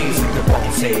لحفادي Musique de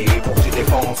pensée pour te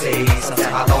défoncer ça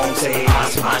sert à danser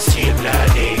اسمع ستيل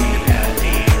بلادي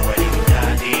بلادي وعليك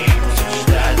بلادي موسيقى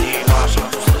جدادي واش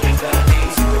غتوصل لحفادي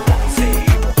Musique de pensée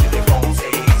pour te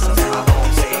défoncer ça sert à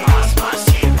danser اسمع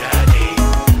ستيل بلادي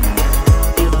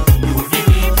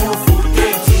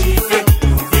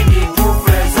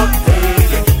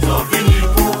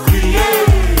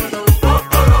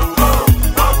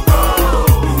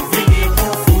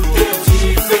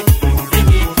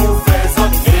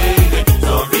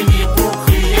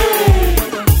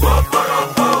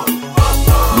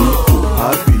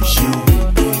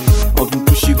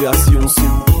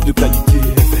de qualité,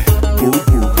 pour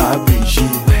ABG,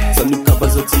 ça nous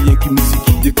capacité qui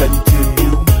musique de qualité.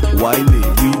 Wiley,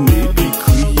 Winnie, puis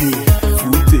crier,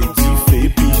 fouter, differ,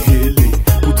 puis héler.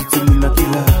 Pour tout le monde qui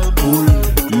là, pour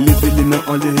lever les mains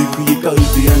en l'air, crier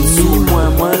caribéen. Sous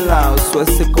moi là, soit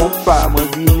c'est compas, moi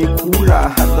vine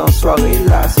coula, dans soirée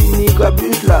là, si ni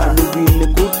gabus là, nous vine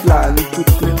écoute là, nous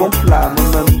tout nous pompe là, moi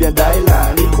même bien d'ail là,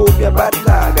 nous faut bien battre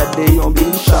là, gardez on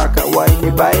bin chaka,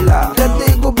 Wiley baila,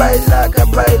 gardez go baila, ka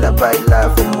baila,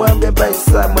 faut moi bien baila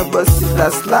ça, moi bossi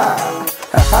place là,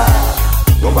 haha,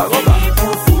 goba.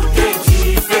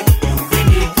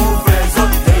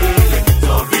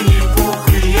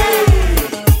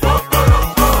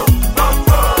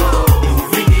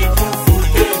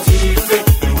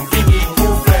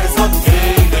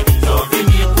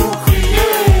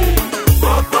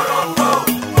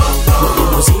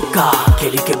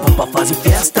 Fazem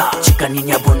festa,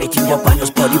 chicaninha bonitinha,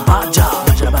 banhos pode baja.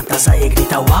 Mas levanta essa e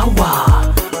grita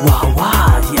wawa,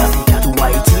 wawa. De África do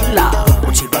Haiti lá,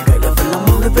 o Chibagai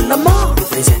leva na mão.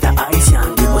 Representa a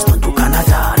Haitian, de Boston do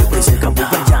Canadá. Representa Cabo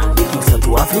Verdean, de Kingston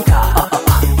do África.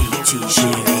 E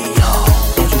Nigeria,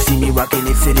 don't you see me rocking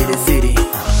it city to city?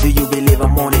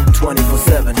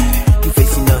 7. You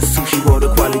facing us, Sushi World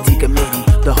Quality Committee.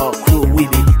 The whole crew, we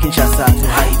be Kinshasa to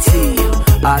Haiti.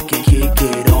 I can kick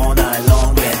it all night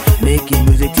long and making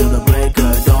music till the break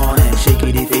of dawn. And shake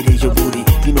it if it is your booty,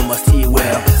 you know my style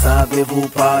well. Savez-vous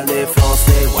parler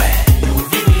français,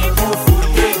 ouais.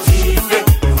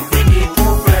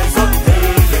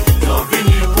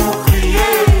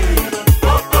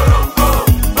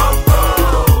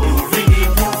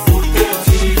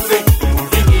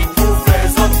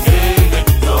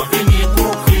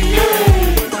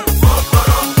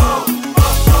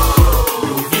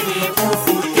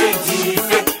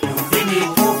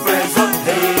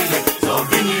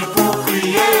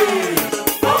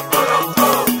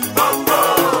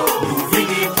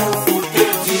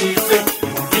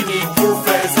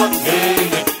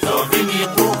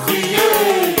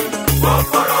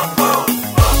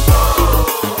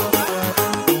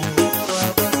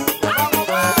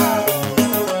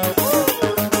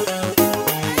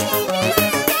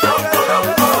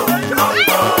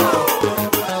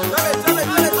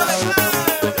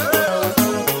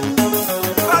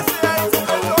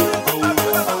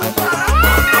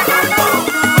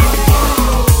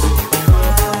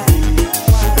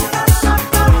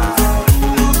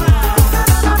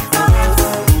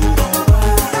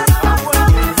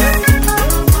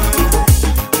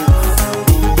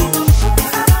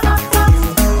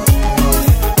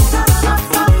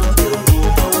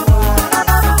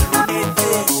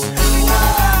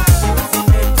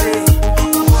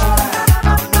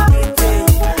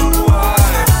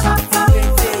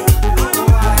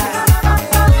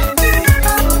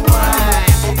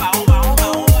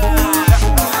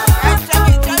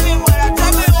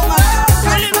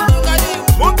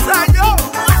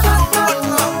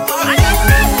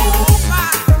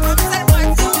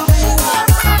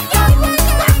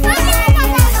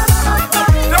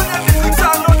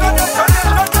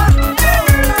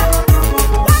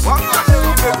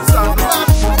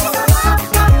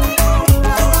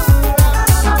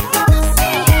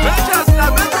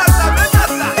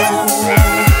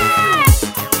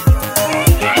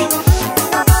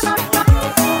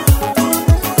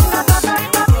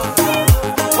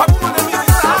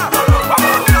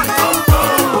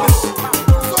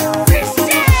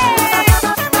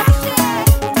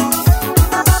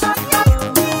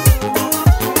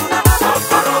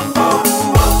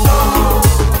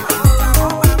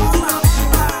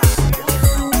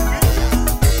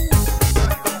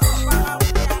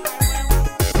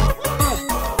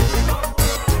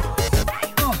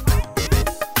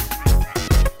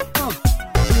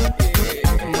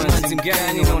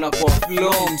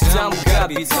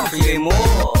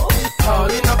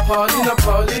 Paulina, Paulina,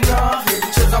 Paulina,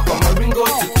 hebu cheza kwa maringo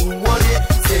tukuone.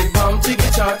 Say bam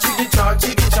chigi cha, chigi cha,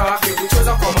 chigi cha, hebu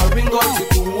cheza kwa maringo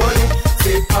tukuone.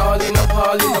 Say Paulina,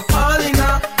 Paulina,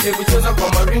 Paulina, hebu cheza kwa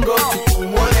maringo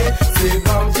tukuone. Say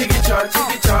bam chigi cha,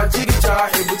 chigi cha, chigi cha,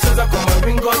 hebu cheza kwa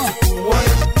maringo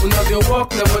tukuone. Unavyo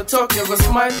walk, never talk, never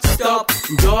smile, stop.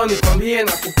 Njoo nikwambie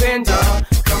na kupenda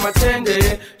kama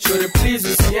tende, shore please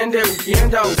usiende,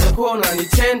 ukienda utakuwa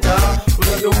unanitenda.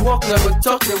 Unavyo walk, never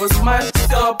talk, never smile,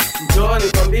 stop. Njoo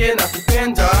nikwambie na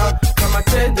kupenda kama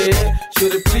tende,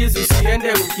 shore please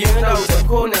usiende, ukienda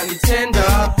utakuwa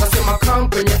unanitenda. Nasema come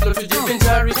kwenye flow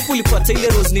tujivinjari. Ulipata ile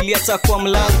rose niliacha kwa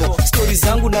mlango, stories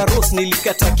zangu na rose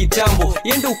nilikata kitambo.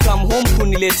 Yende ukam home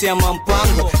kuniletea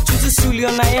mampango, juzi si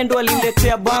uliona yendo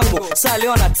aliniletea bango. Saa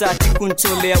leo anataka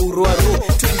kunitolea uruaro,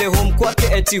 twende home kwake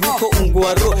eti huko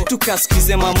Ungwaro,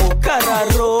 tukasikize mamo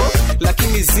kararo.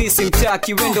 Lakini zisi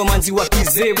mtaki, wendo manzi wa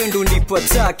kizee, wendo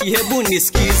nipataki, hebu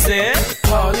nisikize.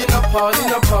 Paulina,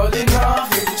 Paulina, Paulina,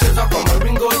 hebu cheza kwa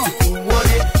maringo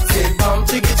tukuone. Say bam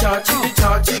chigi cha, chigi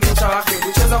cha, chigi cha,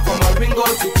 hebu cheza kwa maringo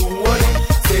tukuone.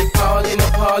 Say Paulina,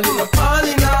 Paulina,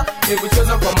 Paulina, hebu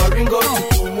cheza kwa maringo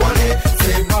tukuone.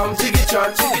 Say bam chigi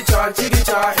cha, chigi cha, chigi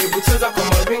cha, hebu cheza kwa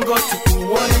maringo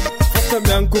tukuone.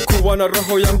 Hata yangu kuwa na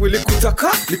roho yangu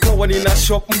ilikutaka, nikawa nina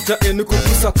shop mtaeni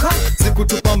kukusaka.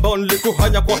 Sikutupamba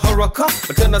nilikuhanya kwa haraka,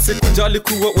 tena sikujali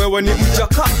kuwa wewe ni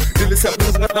mjaka. Nilisema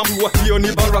na hiyo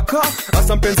ni baraka,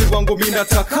 asa mpenzi wangu mimi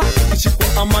nataka ishi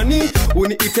kwa amani,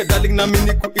 uniite darling na mimi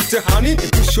nikuite honey.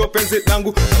 Nikusho penzi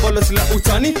langu wala sila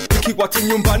utani, ikiwa tu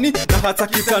nyumbani na hata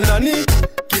kitandani,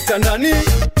 kitandani.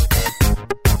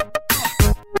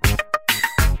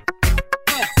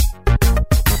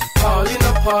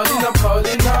 Paulina, Paulina,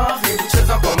 Paulina, hebu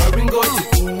cheza kwa maringo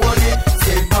tukuone.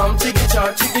 Say bam chigi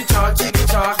cha, chigi cha, chigi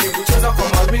cha, hebu cheza kwa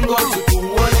maringo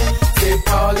tukuone. Say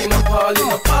Paulina,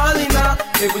 Paulina, Paulina,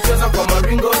 hebu cheza kwa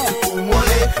maringo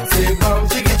tukuone. Say bam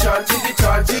chigi cha, chigi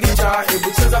cha, chigi cha,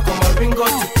 hebu cheza kwa maringo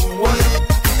tukuone.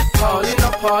 Paulina,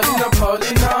 Paulina,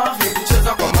 Paulina, hebu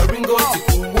cheza kwa maringo tukuone.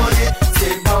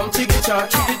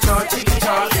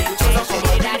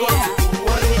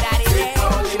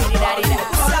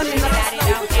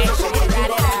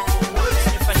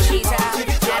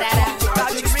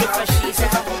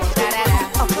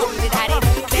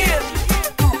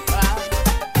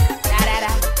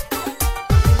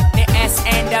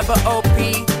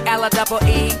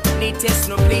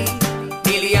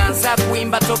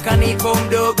 naimba toka niko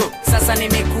mdogo, sasa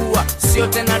nimekuwa sio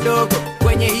tena dogo.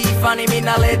 Kwenye hii fani mimi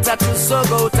naleta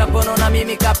tusogo, utapono na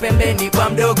mimi kapembeni kwa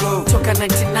mdogo. Toka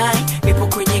 99 nipo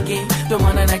kwenye game, ndo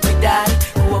maana nakidai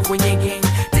kuwa kwenye game.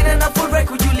 Tena nafurahi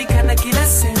kujulikana kila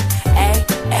sehemu.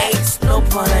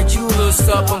 Snoop wanajua.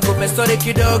 Stop mkupe story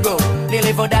kidogo,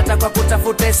 nilivodata kwa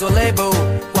kutafuta hizo lebo.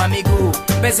 Kwa miguu,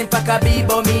 bezi mpaka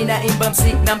bibo, mi naimba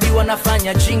msik na mbiwa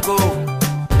nafanya jingo.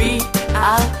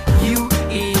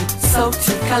 B-L-U-E,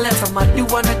 sauti kaleta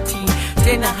maduwa na T.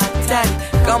 Tena hatari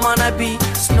kama nabii,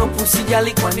 Snoop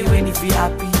usijali kwani we ni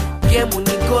VIP. Gemu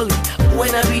ni goli,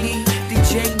 wena bidi,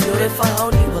 DJ ndio refa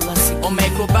haoni wala siki.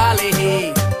 Umekubali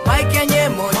hii, mic yenye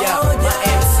moja,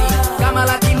 MC kama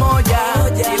laki moja,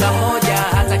 kila moja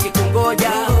hata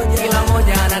kikungoja, kila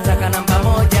moja anataka namba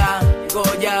moja.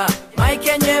 Ngoja, mic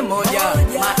yenye moja,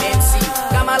 MC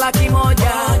kama laki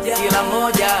moja, kila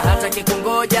moja hata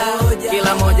kikungoja,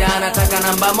 kila moja anataka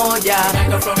namba moja.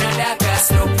 Nako from Nadaka,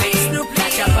 Snoop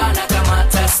nachapana kama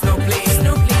ta Snoop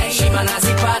shima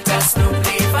nazipata Snoop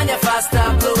fanya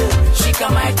faster blue, shika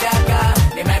mic daka.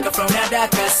 Nimeka from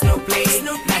Nadaka, Snoop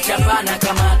nachapana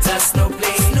kama ta Snoop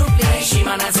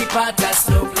shima nazipata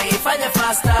Snoop fanya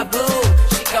faster blue,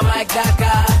 shika mic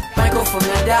daka. Microphone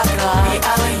Nadaka,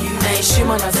 B-L-U na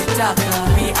heshima nazitaka.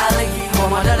 B-L-U kwa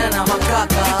madada na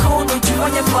makaka, mikono juu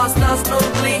fanya faster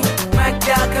Snoop mic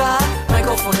daka.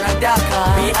 Microphone Nadaka,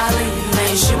 B-L-U na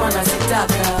heshima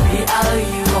nazitaka.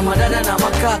 B-L-U kwa madada na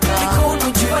makaka,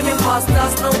 mikono juu fanya faster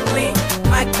Snoop mic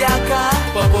daka.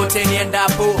 Popote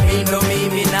niendapo ndo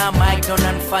mimi na mic ndo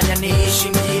nanifanya niishi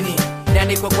mjini.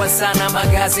 Ndandikwa kwa sana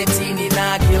magazetini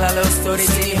na kila leo story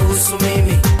zinihusu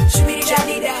mimi.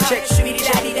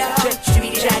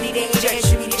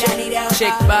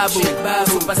 Check babu,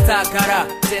 superstar kara,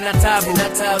 tena tabu.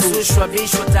 Usushwa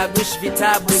vishwa tagush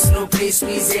vitabu. Snoop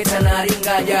squeeze tena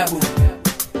ringa ajabu.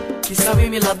 Kisa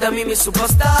mimi labda mimi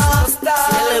superstar,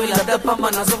 sielewi labda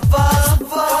pamba nazovaa.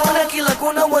 Wana kila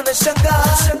kona wanashangaa,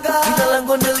 jina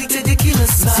langu nalitaja kila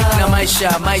saa. Mziki na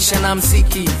maisha na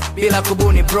mziki bila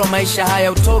kubuni bro, maisha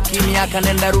haya utoki. Miaka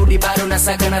nenda rudi bado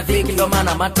nasaga na dhiki, ndo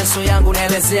maana mateso yangu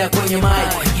naelezea kwenye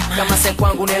mic. Kama se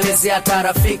kwangu naelezea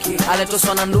tarafiki,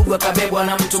 aletoswa na ndugu akabebwa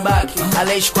na mtu baki.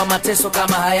 Aleishi kwa mateso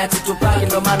kama hayati Tupaki,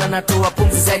 ndo maana natoa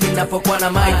pumzi zaidi ninapokuwa na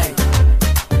mic.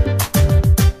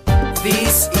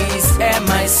 This is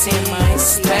MIC,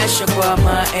 special kwa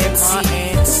ma MC.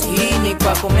 Hii ni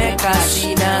kwa kumeka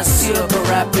shina, sio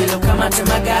bora bilo kama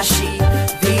temagashi.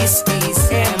 This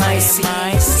is MIC,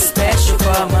 special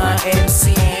kwa ma MC.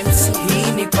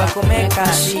 Hii ni kwa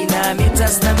kumeka shina,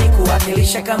 mitas na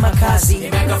mikuwakilisha kama kazi.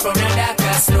 Nimeka from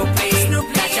Nadaka, Snoop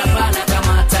nachapana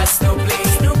kama ta Snoop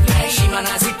shima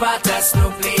nazipata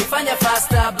Snoop fanya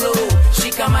faster blue,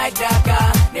 shika mic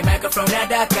daka. Nimeka from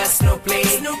Nadaka, Snoop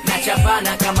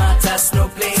nachapana kama ta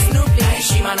Snoop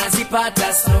shima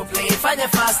nazipata Snoop fanya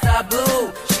faster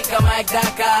blue, shika mic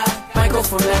daka.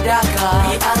 Microphone Nadaka,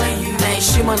 B-L-U na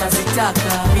heshima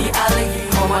nazitaka.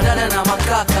 B-L-U kwa madada na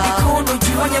makaka, mikono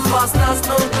juu fanya faster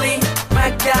Snoop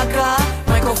mic daka.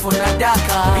 Microphone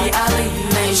Nadaka,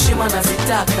 B-L-U na heshima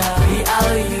nazitaka.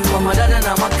 B-L-U kwa madada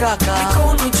na makaka,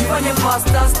 mikono juu fanya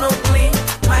faster Snoop mic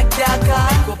daka.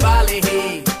 Kubali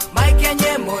hii mic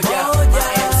yenye moja,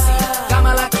 MC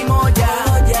kama laki moja,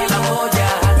 kila moja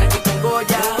hata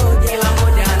kikungoja, kila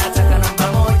moja anataka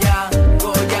namba moja.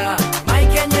 Ngoja,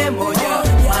 mic yenye moja,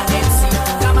 MC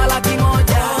kama laki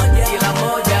moja, kila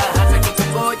moja hata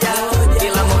kikungoja,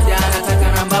 kila moja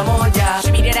anataka namba moja.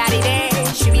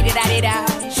 Shibidi-da-di-da, shibidi-da-di-da,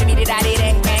 shibidi-da-di-da,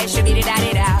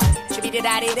 shibidi-da-di-da,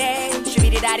 shibidi-da-di-da,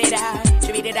 shibidi-da-di-da,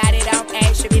 shibidi-da-di-da,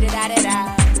 shibidi-da-di-da.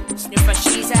 Sniffer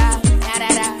Shiza,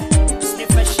 da-da-da,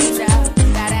 Sniffer Shiza,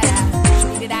 da-da-da,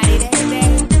 shibidi-da-di-da-da.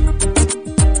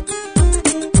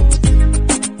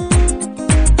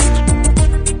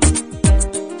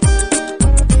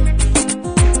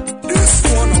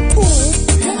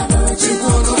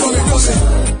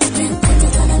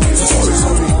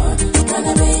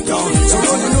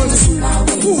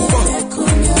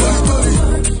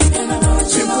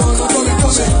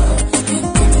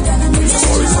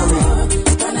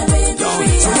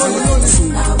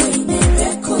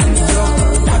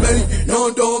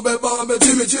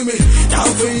 Jimmy, now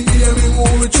they hear me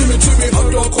move Jimmy,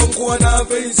 hot dog come corner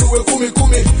face, so we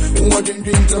kumi. What didn't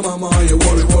to mama, you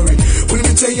worry. When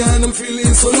me tell you I'm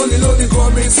feeling so lonely, call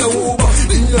me so over.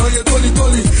 In your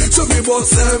dolly, so me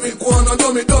boss me corner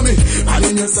dummy. And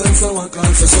in your sense I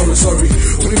can't say sorry.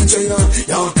 When me tell you,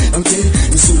 I'm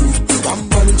taking so. I'm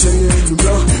body tell you,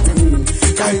 bro.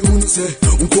 Kai unse,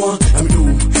 unkwa, I'm do.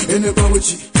 Ene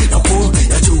bawichi, na kwa,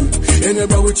 ya juu.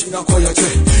 enebra wichina koya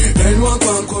che enwa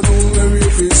kwanko no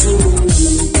meri fiso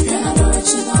enebra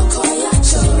wichina koya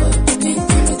che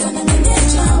pinkumi dana mene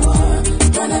jawa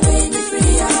gonna baby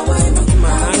free away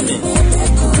manane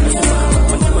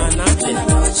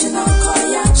enebra wichina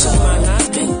koya che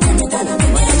pinkumi dana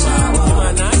mene jawa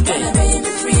gonna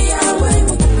baby free away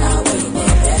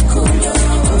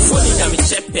Ufoni da mi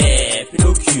chepe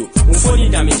Pinocchio Ufoni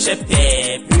da mi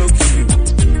chepe Pinocchio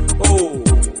Oh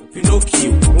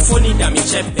Pinocchio Ufoni da mi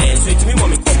chepe So it mi mo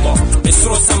mi komo Me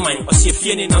suro saman Osye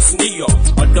fiene na suneyo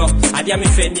Odo Adia mi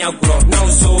fe ni agro Now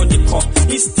so the call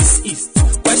East is east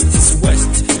West is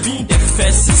west Being the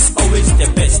first is always the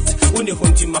best When they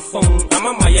hunt in my phone I'm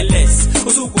on my LS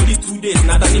Also go the 2 days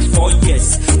Not only 4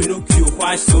 years Pinocchio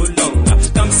why so long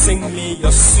Come sing me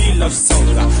your sweet love song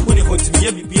When they hunt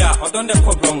me baby I don't the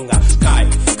wronga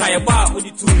Kai ba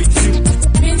odi to with you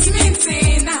Minty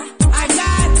na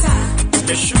agata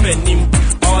The shumenim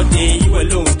all day you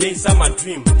alone days are my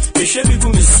dream Me shebi go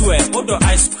me swear odo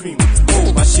ice cream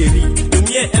Oh ma chérie le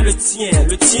mien est le tien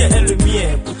est le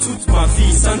mien Pour toute ma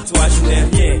vie sans toi je n'ai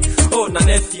rien Oh na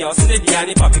nefi on se dit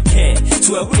ani pas piquin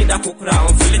Tu es roulé d'akokura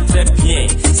on fait très bien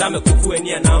Ça me coucou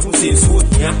eni na hu se so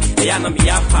nia E ya na mi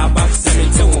ya pa ba se me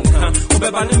te won kan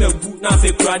Obeba ne me bu na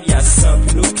fe kura dia san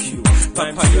Pinocchio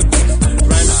Fine for your good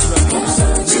rhymes to a box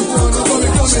You wanna go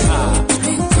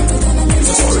me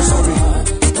Sorry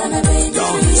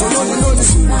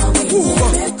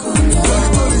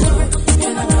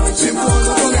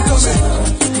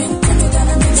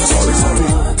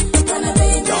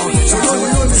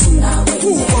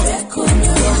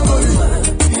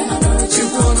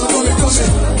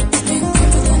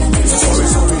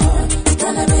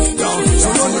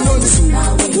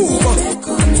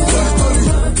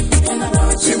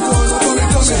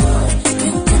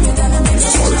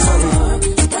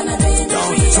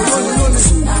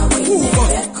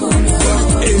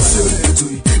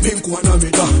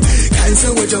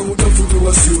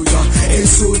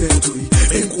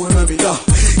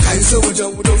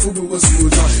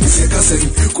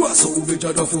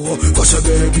Cause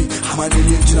baby, I'm an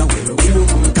engine and we're a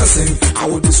woman. I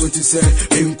want this what you say,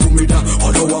 in Kumida,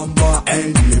 or the Wamba,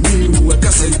 and me, who are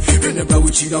Cassin, and the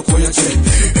Bawchina Koyache,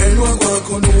 and one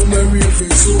can know Mary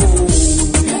Fiso.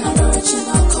 And I'm a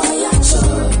China Koyache,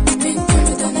 in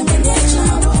Kumida, and the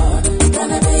Java,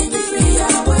 gonna baby free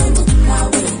away, now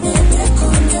we never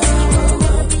come here.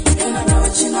 And I'm a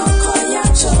China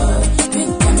Koyache, in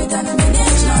Kumida, and the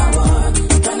Java,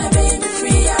 gonna baby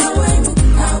free away,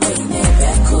 now we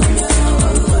never come here.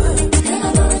 And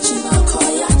I'm a China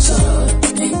Koyache,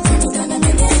 in Kumida, and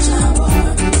the Java,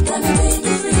 gonna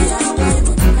baby free away,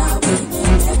 now we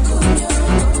never come here.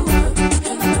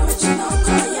 And I'm a China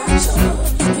Koyache,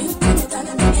 in Kumida,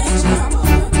 and the Java.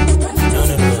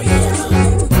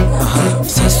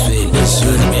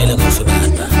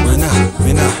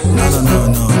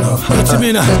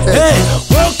 Hey,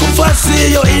 welcome for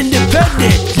see you're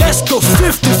independent. Let's go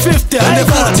 50-50. I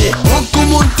got it.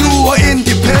 Welcome on to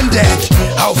independent.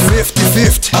 How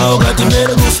 50-50? I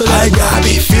got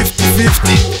it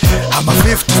 50-50. I'm a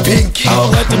 50 pink.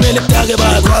 I got the milk tag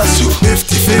about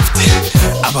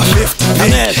 50-50. I'm a 50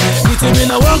 pink.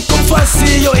 Welcome for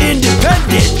see you're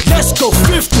independent. Let's go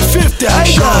 50-50. I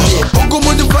got it. Welcome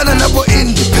on to banana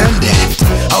independent.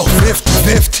 How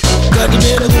 50-50. Got the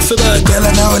milk tell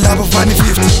her now labo funny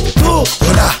 50. Oh,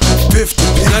 hola, 50 pink.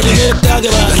 Got the milk tag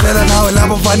about tell her now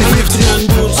labo funny 50.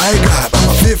 I got I'm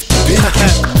a 50 pink.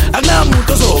 I'm not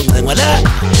muto so wala.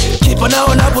 Keep on now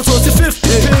labo so 50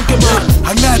 pink man.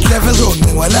 I'm not level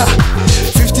zone wala.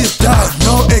 50's down,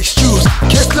 no excuse.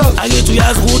 Get low. I get to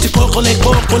yas route pour collect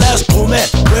pour last promet.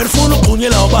 When full kunye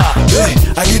la ba. Hey,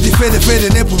 I get the fede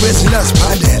ne pour besi last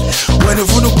pandel. When the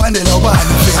full pandel la ba.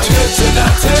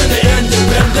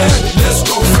 Independent. Let's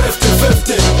go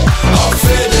 50-50. I'm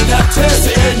feeling that taste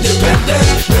independent.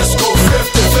 Let's go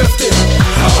 50-50.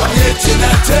 I'm getting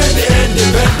that taste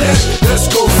independent. Let's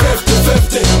go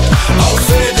 50-50. I'm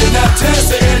feeling that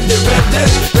taste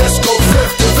independent. Let's go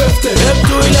 50-50. I'm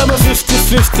doing I'm a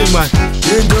 50-50 man.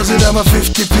 You does it I'm a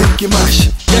 50 pinky mash.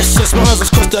 Yes, yes, my husband's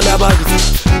cost a lot.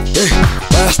 Hey,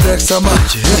 last extra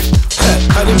match. I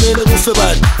didn't mean to go for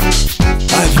bad.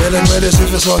 I'm feeling ready to see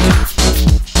for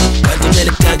Quanti me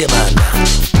le caghe banda.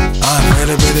 Ah, me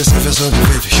le vede se fa solo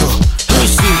vedo show.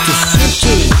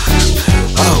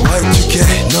 Oh, Y2K,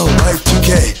 no Y2K.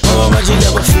 Oh, imagine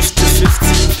I'm a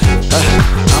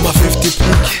 50-50. I'm a 50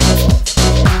 pink.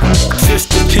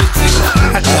 50 pink.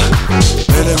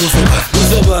 Me le gufe bad.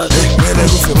 Gufe bad. Me le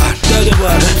gufe bad. Caghe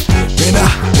bad. Mina,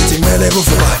 meeting me le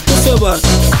gufe bad. Gufe bad. I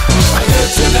get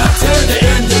to that turn the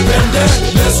independent.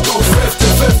 Let's go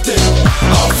 50-50.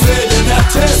 I'm feeling that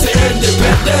taste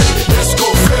independent. Let's go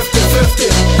 50-50.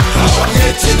 Our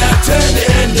kitchen at 10, the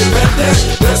independent.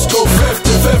 Let's go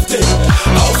 50-50.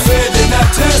 Our fading at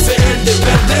 10, the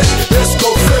independent. Let's go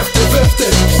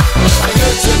 50-50. Our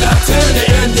kitchen at 10, the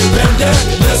independent.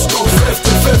 Let's go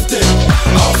 50-50.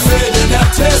 Our fading at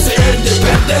 10, the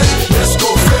independent. Let's go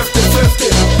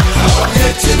 50-50. Our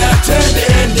kitchen at 10, the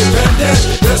independent.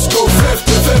 Let's go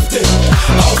 50-50.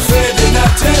 Our fading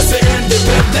at 10, the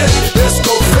independent. Let's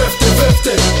go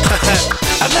 50-50.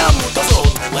 And now move the road.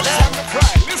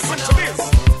 Listen to this.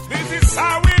 This is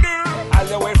how we do. All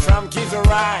the way from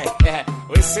Kizurai. Yeah,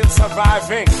 we're still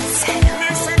surviving.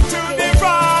 Listen to the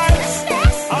vibes.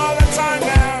 All the time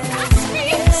now.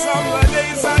 Some of the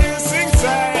days I you sing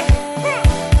say.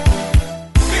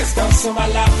 This comes to my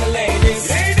lovely ladies.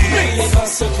 Really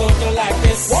goes to go to like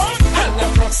this. And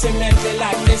approximately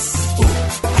like this.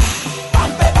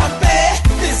 Bambe, bambe.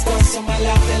 This goes to my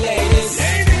lovely ladies.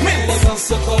 Really goes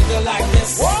to go to like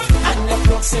this. And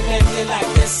approximately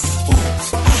like this.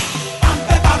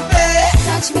 Bambe, bambe.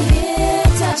 Touch me here,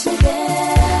 touch me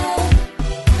there.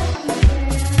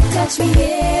 Touch me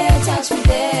here, touch me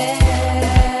there.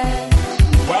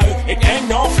 Well, it ain't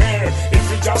no fair if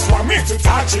you just want me to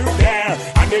touch you there.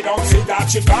 And they don't see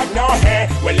that you got no hair.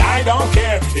 Well, I don't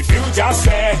care if you just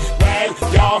say, well,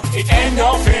 yo, it ain't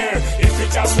no fair if you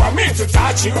just want me to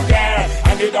touch you there.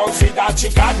 And they don't see that you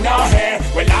got no hair.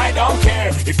 Well, I don't care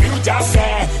if you just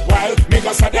say, well,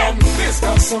 because of them. This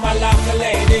comes to my lovely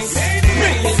ladies.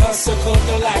 Really goes to go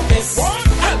like this.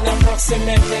 And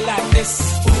approximately like this.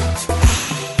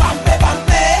 Bambe,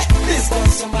 bambe. This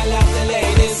goes to my lovely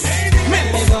ladies.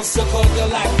 Really goes to go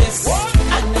like this.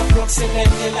 And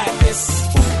approximately like this.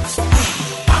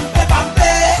 Bambe,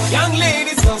 bambe. Young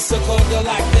ladies goes to go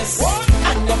like this.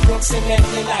 And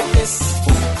approximately like this.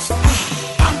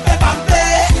 Bambe, bambe.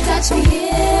 Touch me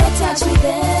here, touch me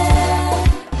there.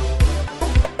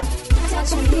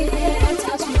 Touch me here,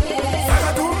 touch me there.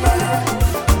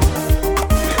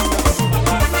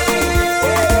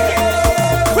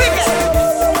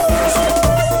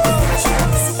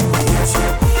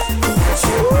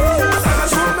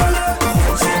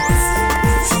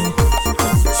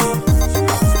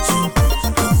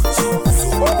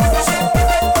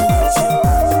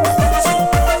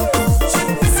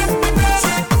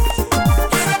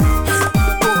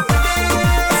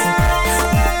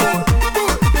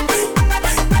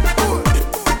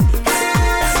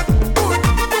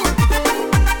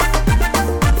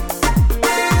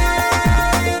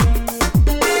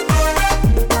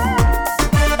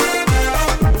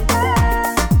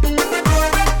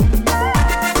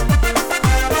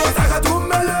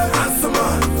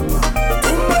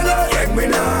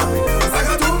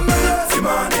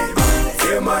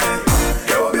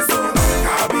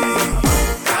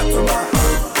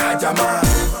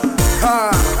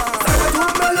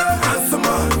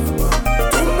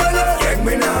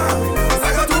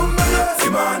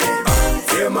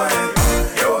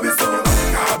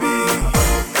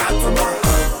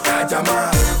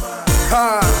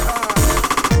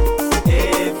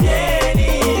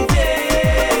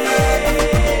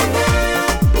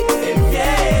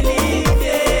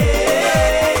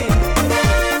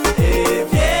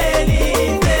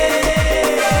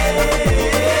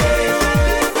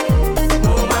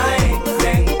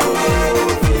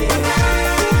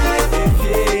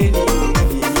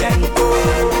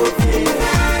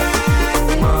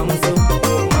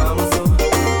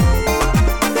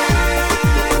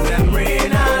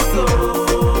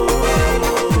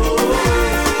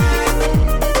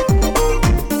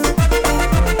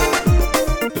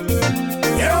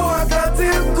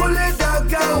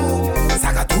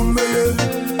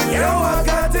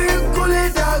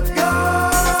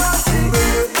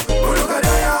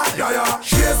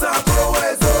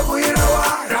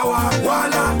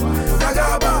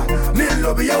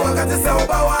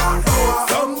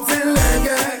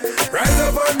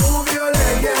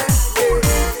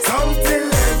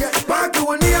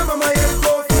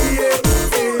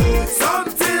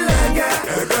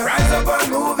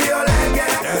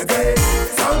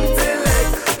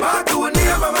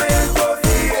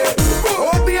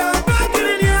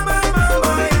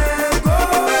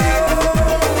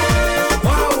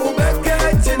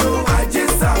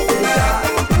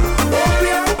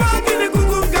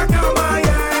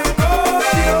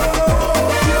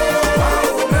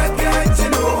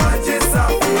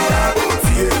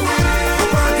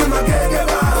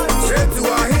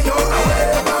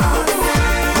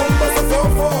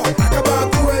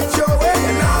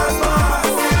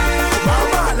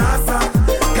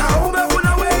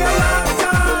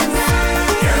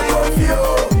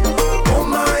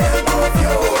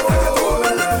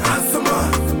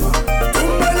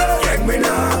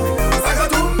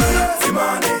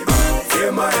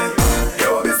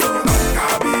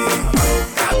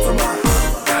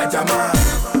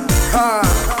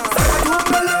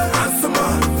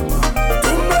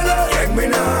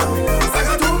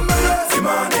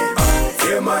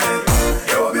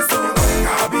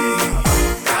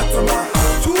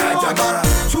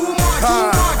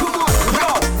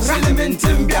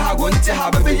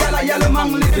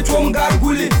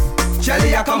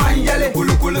 Shali ya kama yele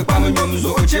kulu kwa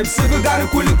mnyomzo chips gari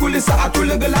kuli sa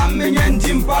atul galam nyen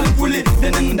jim pal puli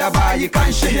denin da bayi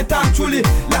kan shehitan tuli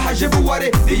la hajibu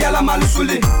ware yala mal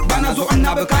suli banazo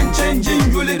annab kan changing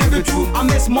yuli rebetu I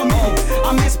miss mommy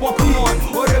I miss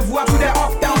Pokemon au revoir to the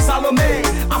uptown Salome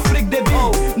Afrique de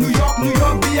Ville New York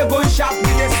be a gun shop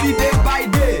with the see day by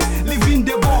day living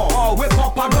the ball wake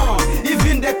up pardon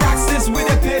even the taxes with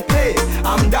the pay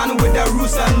I'm done with the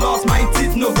rules and laws my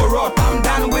teeth no go rot I'm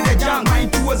done with the jam my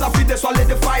toes are fit to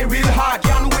solidify real hard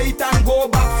can't wait and go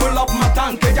back full up my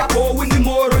tank Jaco win the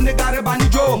more on the garabani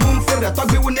Joe moon for the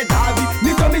talk with the Davi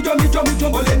me only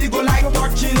go like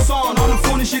touching son on the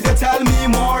phone she they tell me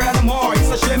more and more it's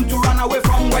a shame to run away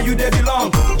from where you they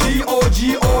belong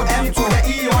G-O-G-O-M to the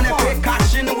E on a quick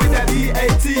cashing with the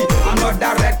B-A-T I'm not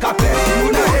that red carpet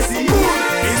you know they see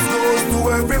this goes to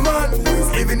every man who's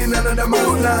living in another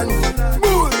man's land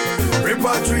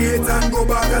repatriate and go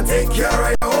back and take care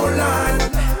of your own land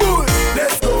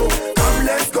let's go come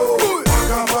let's go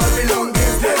pack up our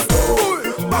belongings let's go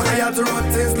back at your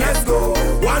Toronto's let's go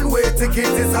one way ticket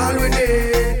is all we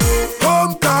need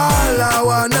home call I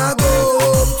wanna go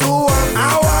home to one I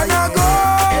wanna go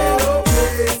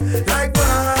like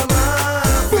Mama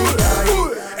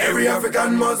every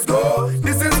African must go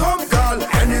this is home call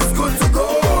and it's good to go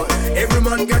every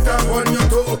man get up on your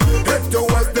toe head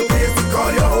towards the place to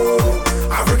call your home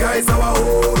Africa is our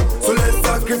home so let's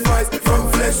sacrifice from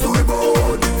flesh to the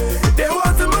bone they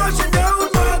want to march it down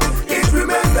but it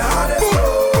remains the hardest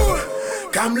road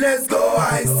come let's go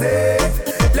I say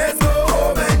let's go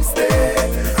home and stay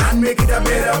and make it a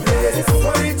better place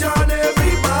for each and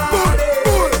everybody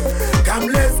come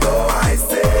let's go I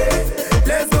say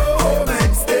let's go home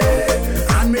and stay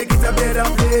and make it a better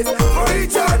place for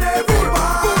each and everybody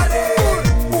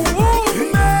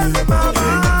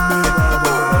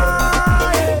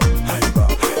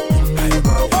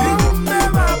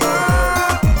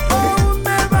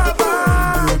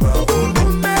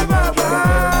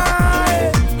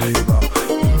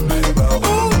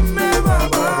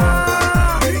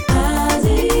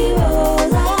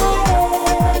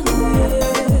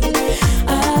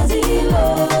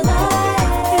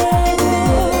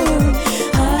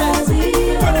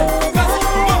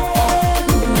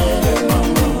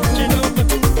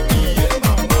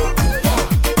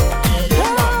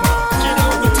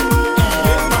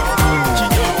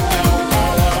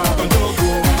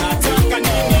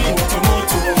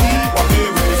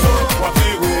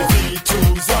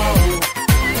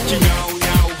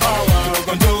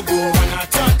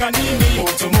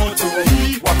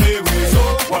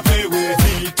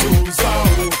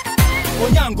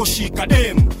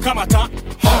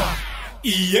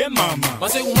Iye mama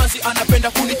Maze umazi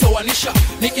anapenda kunitoanisha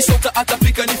nikisota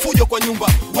atapika ni fujo kwa nyumba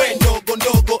we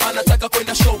ndogo anataka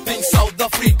kwenda shopping South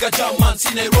Africa German si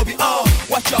Nairobi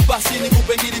wacha basi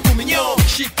nikupe ngiri 10 nyo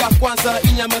shika kwanza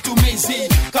inyama matumizi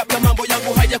kabla mambo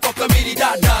yangu haja kwa kamili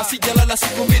dada sijalala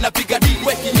siku mbili napiga di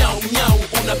weki nyau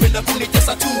unapenda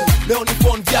kunitesa tu leo ni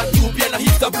phone viatu pia na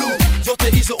hipster blue zote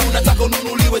hizo unataka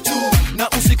ununuliwe tu na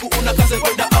usiku unakaza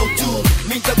kwenda out tu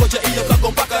mimi nitagoja hiyo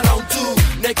kako mpaka round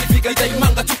 2 na ikifika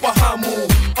nitaimanga tu kwa hamu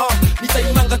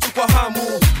nitaimanga tu kwa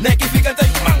hamu na ikifika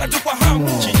nitaimanga tu kwa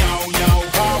hamu Chinyau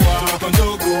hawa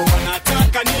kondogo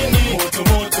wanataka nini moto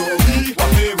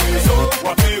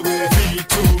wapewe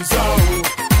vitu zao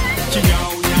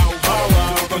Chinyau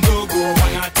hawa kondogo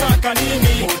wanataka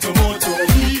nini moto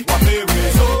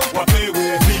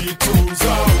wapewe vitu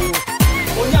zao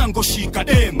Onyango shika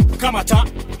dem kama ta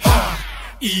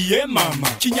Iye mama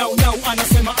Chinyau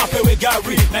anasema apewe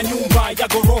gari na nyumba ya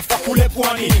gorofa kule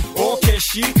pwani okay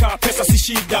shika pesa si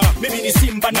shida mimi ni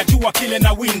simba najua kile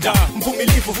na winda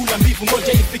mvumilivu hula mbivu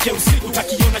ngoja ifike usiku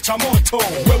takiona cha moto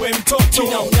wewe mtoto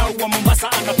Chinyau wa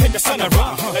Mombasa anapenda sana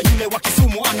raha na yule wa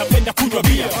Kisumu anapenda kunywa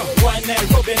bia wa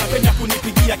Nairobi anapenda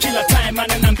kunipigia kila time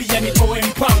ananiambia nitoe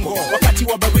mpango wakati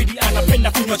wa baridi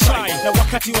anapenda kunywa chai na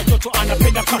wakati wa joto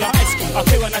anapenda kula ice cream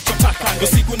apewa anachotaka ndo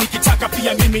siku nikitaka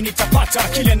pia mimi nitapata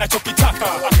kile nachokitaka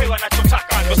apewa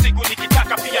anachotaka ndo siku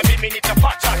nikitaka pia mimi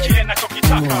nitapata kile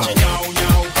nachokitaka Chinyau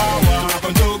hawa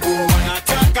kondogo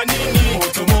wanataka nini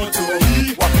moto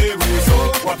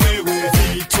wapewe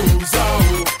vitu zao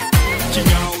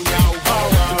Chinyau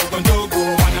hawa kondogo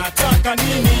wanataka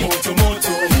nini moto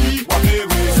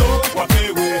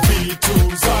wapewe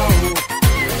vitu zao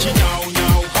Chinyau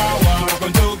hawa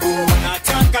kondogo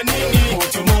wanataka nini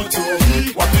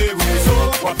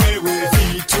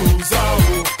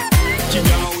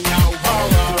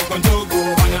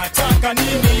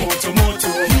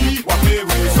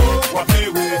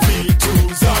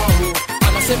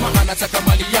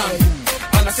mali yangu,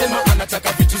 anasema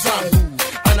anataka vitu zangu,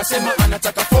 anasema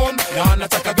anataka phone na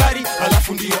anataka gari,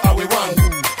 alafu ndio awe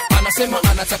wangu. Anasema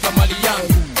anataka mali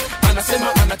yangu,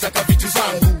 anasema anataka vitu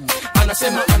zangu,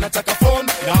 anasema anataka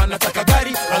phone na anataka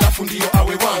gari, alafu ndio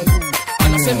awe wangu.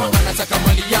 Anasema anataka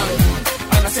mali yangu,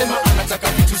 anasema anataka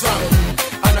vitu zangu,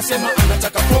 anasema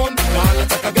anataka phone na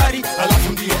anataka gari,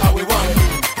 alafu ndio awe wangu.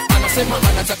 Anasema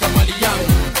anataka mali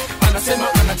yangu,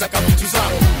 anasema anataka vitu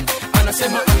zangu,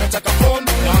 anasema anataka phone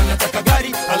na anataka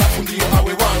gari, alafu ndio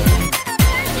awe wangu.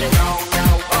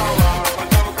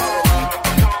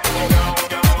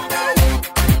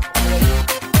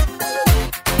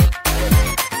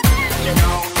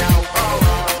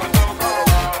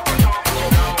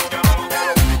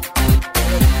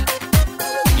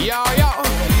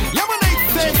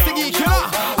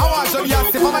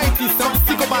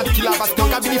 Parce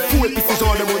qu'on a bien fou et puis ce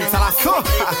genre de monde ça la sent.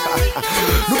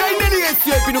 Nous gagnons des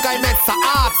directions et puis nous gagnons mettre ça à.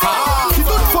 Si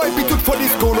tout faut et puis tout faut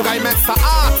disco, nous gagnons mettre ça à.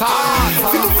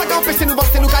 Si tout ça qui empêche nous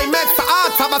bosser, nous gagnons mettre ça à.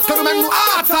 Parce que nous même nous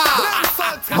à.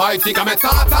 Mighty ka mettre ça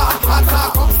à.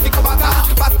 Comme stick au bata,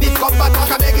 pas stick comme bata,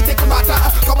 ka mérite comme bata.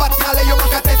 Comme bata, allez yo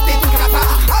manque à tester tout grata.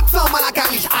 Attends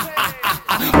malakari.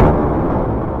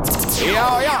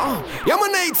 Yo mon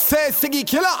Nate say Siggy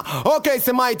Killer. Ok,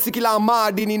 c'est Mighty Killer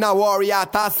Mardi na Warrior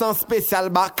Tasson spécial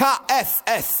ba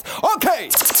KSS. Ok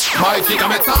Mighty ka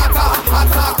mettre ça à.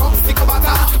 Comme stick au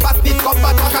bata, pas stick comme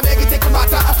bata, ka mérite comme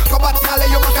bata. Comme bata, allez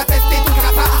yo manque à tester tout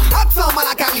grata. Attends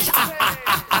malakari.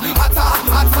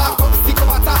 Attends, comme stick au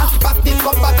bata, pas stick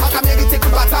comme bata, ka mérite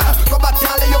comme bata. Comme bata,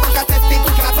 allez yo manque à tester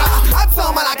tout grata.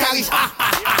 Attends malakari.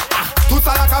 Tout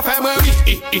ça la ka fait moi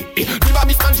tu vas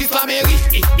misman juste la mairie.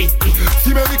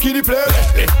 Si mairie qui lui plaît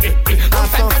on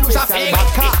fait que nous a fait.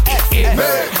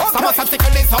 Mais ça m'a senti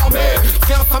que désormais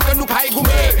c'est ensemble que nous caille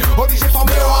goumé. Obligé de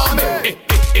former au armée.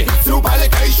 Si vous parlez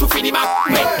que je finis ma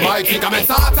Mikey comme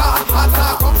ça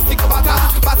comme stick au bata.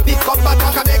 Pas stick comme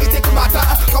bata, ka mérite comme bata.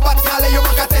 Comme bata, allez yo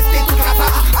manque à tester tout grata.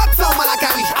 Attends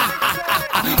malakari.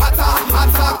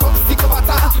 Attends, comme stick au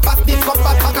bata. Pas stick comme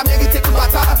bata, ka mérite comme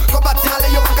bata. Comme bata,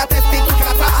 allez yo manque à tester tout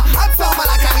grata. Attends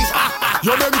malakari.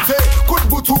 Yo mérité, coup de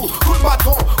boutou, coup de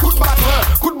bâton, coup de batteur,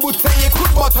 coup de bouteille et coup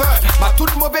de moteur. Ma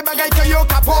toute mauvaise bagaille que yo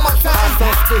capot matin.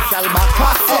 C'est spécial baka.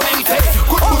 Yo mérité,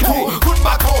 coup de boutou, coup de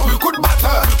bâton, coup de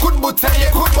batteur, coup de bouteille et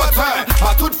coup de moteur.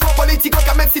 Ma toute faux politique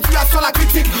qui met situation la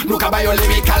critique. Nous cabayon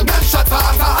lyrical gunshot.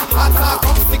 Attends,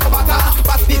 comme stick au bata.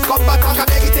 Pas stick comme bata, ka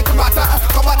mérité comme bata.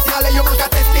 Comme bata, allez yo manque à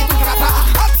tester tout grata.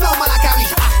 Attends malakari.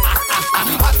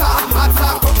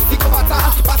 Attends, comme stick au bata.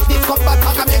 Pas stick comme bata,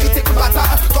 ka mérité comme bata.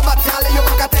 Comme bata, allez yo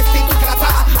manque à tester tout grata.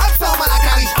 Attends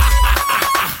malakari.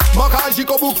 Mon kaji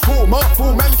ko bouk fou, m'en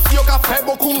fous. Même si yo ka fait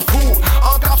beaucoup fou.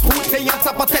 En capou, c'est y'a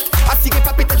sa patate. Assigé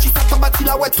pas pété, j'y sa bâti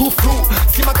la ouais tout flou.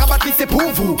 Si ma kabatri c'est pour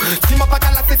vous. Si ma pas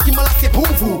là c'est c'est pour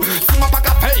vous. Si ma pas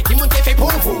paye, qui m'ont fait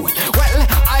pour vous. Well,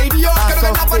 idiot, que nous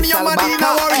n'a pas ni en manie na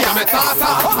warrior. Mais ça,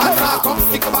 comme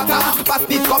stick au bata. Pas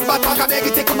stick comme bata, ka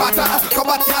mérite comme bata. Comme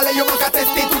bata, allez yo manque à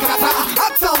tester tout grata.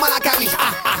 Attends malakari.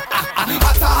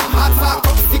 Attends,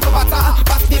 comme stick au bata.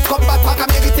 Pas stick comme bata, ka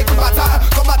mérite comme bata.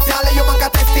 Comme bata, allez yo manque à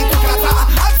tester tout grata.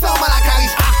 Attends malakari.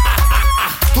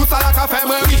 Tout ça la ka fait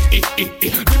moi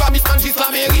tu vas misman juste la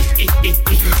mairie.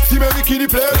 Si mairie qui lui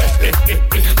plaît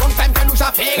comme time que nous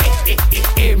a fait.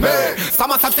 Mais ça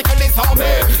m'a senti que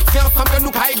désormais c'est ensemble que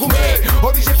nous caille goumé.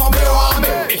 Obligé de former au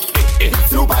armée.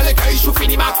 Si vous parlez que je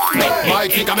finis ma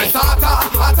Mikey comme ça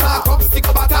attends comme stick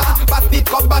au bata. Pas stick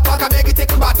comme bata, ka mérite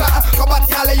comme bata. Comme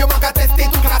bata, allez yo manque à tester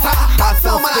tout grata.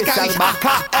 Attends malakari.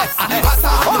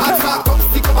 Attends comme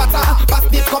stick au bata. Pas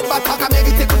stick comme bata, ka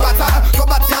mérite comme bata. Comme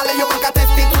bata, allez yo manque à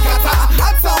tester tout grata.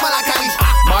 Attends malakari.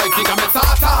 Mikey comme ça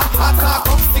attends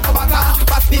comme stick au bata.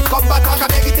 Pas stick comme bata, ka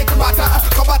mérite comme bata.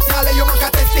 Comme bata, allez yo manque à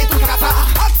tester tout grata.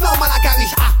 Attends malakari.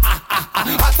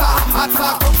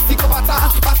 Attends comme stick au bata.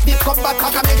 Pas stick comme bata,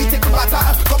 ka mérite comme bata.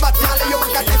 Comme bata, allez yo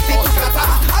manque à tester tout grata.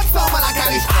 Attends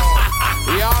malakari.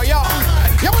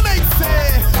 Yo mon Nate say.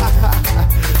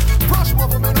 Franchement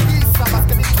vous me dites ça parce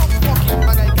que les fucking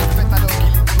bagailles qui fait à l'heure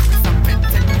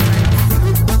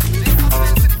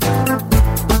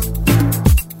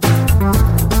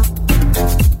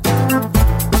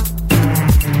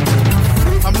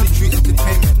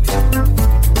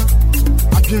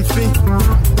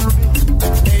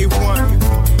A1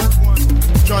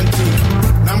 John T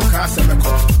Namukasa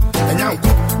Meko Enyanko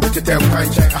Metete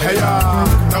Kwanje Ahaya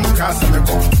Namukasa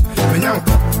Meko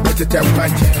Enyanko Metete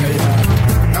Kwanje Ahaya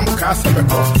Namukasa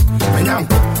Meko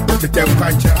Enyanko Metete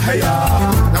Kwanje Ahaya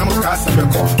Namukasa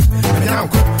Meko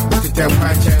Enyanko Metete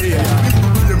Kwanje Ahaya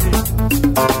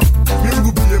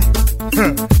Mingu biem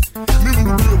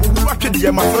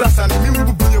dia ma fora san mi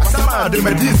mu bi sama de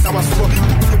medin sa was for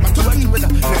ma to ba chibeda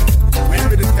when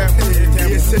we the time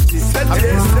yes set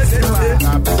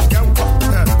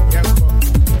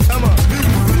come on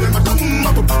ma to ma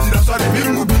bo bi da so de mi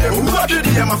mu bi u wa de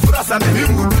dia ma fora san mi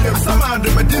mu bi sama de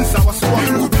medin sa was for mi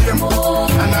mu bi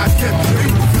and I can't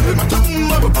ma to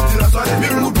ma bo bi da so de mi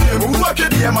mu bi u wa de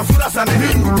dia ma fora san mi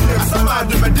mu bi sama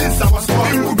de medin sa was for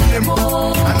mi mu bi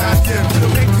and I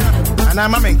can't and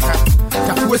I'm a man cat.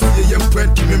 Tapwesi ye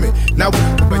bread to me. Now,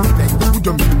 but you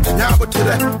don't now, but to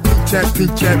that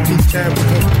pinch,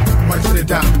 watch it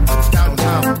down.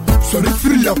 So the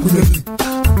free up with me.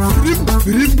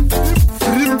 Free.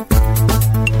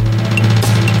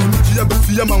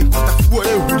 Fia man kota fo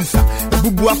e hurisa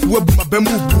bubu afo bu ma bemu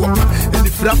bu opa eni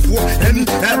frafo eni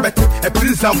ebet e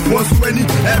prison fo so eni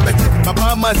ebet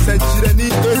baba ma sanchire ni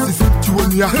esisi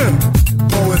tuonia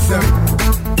bowensem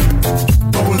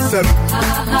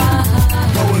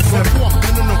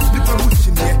no nipa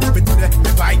muchine betire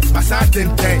me bai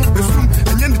basaten ten esum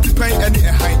enye ni tipan eni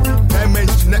e hai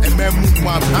dimension na ememu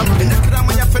ma am enye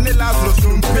krama ya fene lazlo so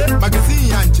mpe magazine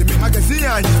yanche me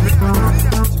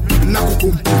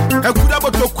nakukum ekura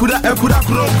botokura ekura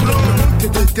kro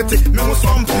kete me mo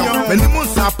somfio me ni mo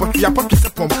sapo ya pop se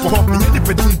pompo me ni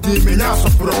pedinti me nya so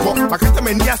propo makata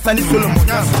me ni asani solomon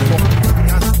nya sapo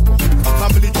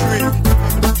family tree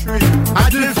I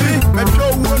didn't think me go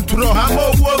one throw I'm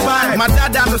over by my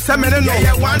dad no se me no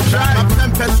yeah one try my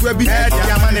pempes we be head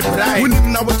ya man e pride we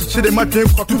na what chire my dream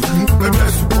for to me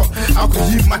best support I could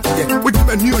give my ticket with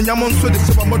me new nyamon so the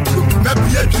se mo do me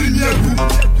be a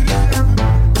junior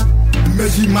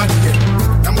Meji Magie,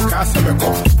 Namukasa Beko,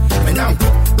 Menyanko,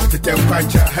 the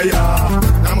Temperature, Haya,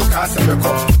 Namukasa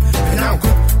Beko, Menyanko,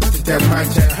 the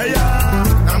Temperature, Haya,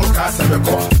 Namukasa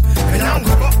Beko,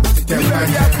 Menyanko, the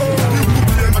Temperature.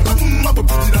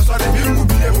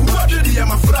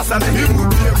 My friends and him would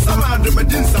be some of the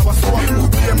Medins I was sworn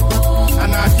would be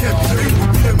and I can't be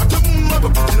my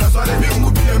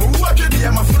him would be what did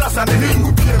my friends and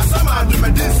him would be some of the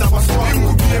Medins I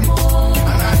was sworn would be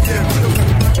and I can't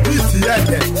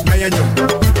BTN, Mayanum,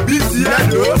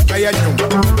 BTN, Mayanum,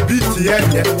 BTN,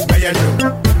 Mayanum,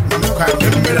 BTN,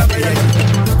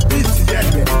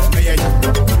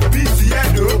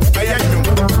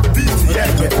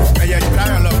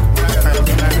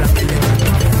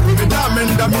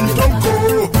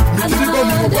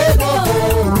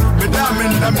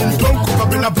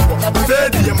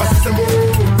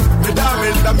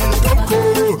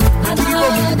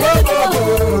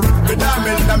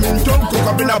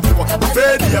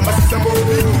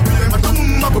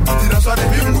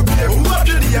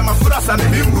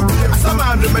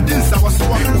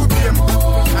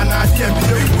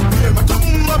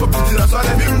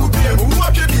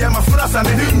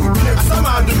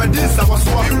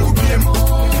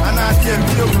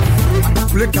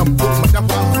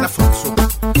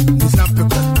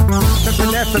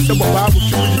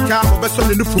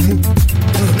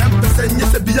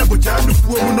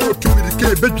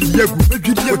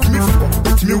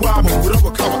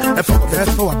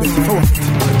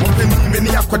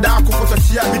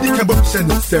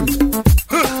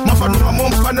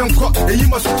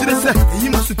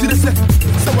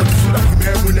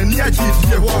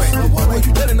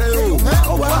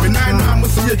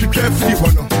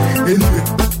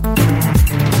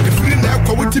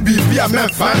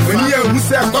 when you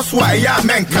say, that's why I am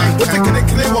mankind. What can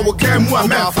what can more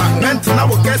man? Mental, I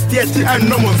will get the and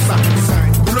no one.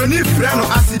 Bruni friend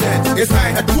of accident. It's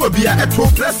like a two be a two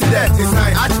president. It's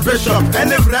like Archbishop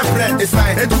and a reverend. It's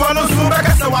like it one of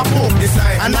Subagas our pope. It's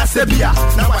like an Asabia.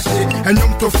 Now I say, and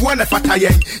young to one if I can.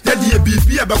 Daddy be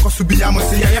because to be a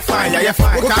Mosia. I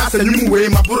fine. Cast a new way.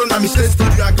 My Buruna Michelle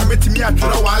studio and commit me to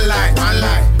one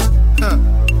line.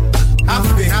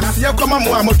 I come on,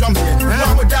 I'm a jump here.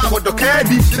 I'm a dog with the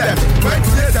candy. But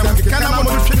yes, I'm a can of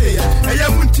a tree. I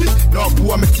am Munti, no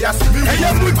poor Matthias. I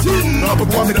am Munti, no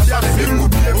poor Matthias.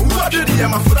 What did he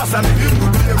am a frost and him?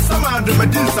 Some of the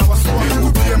Medins I was sworn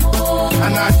with him.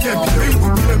 And I can't be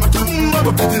with him. But you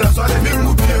never put it as on him.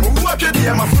 What did he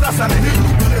am a frost and him?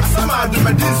 Some of the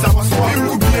Medins I was sworn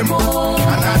with him.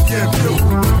 And I can't be.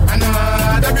 And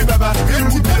I be Baba.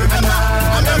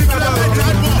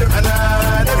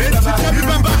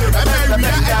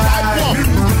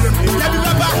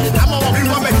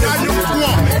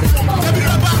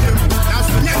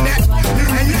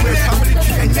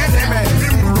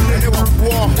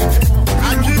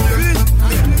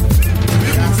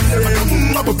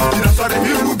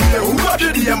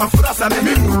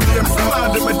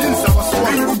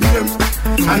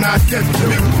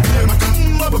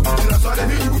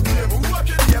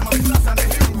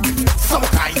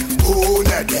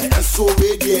 so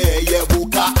ready, yeah,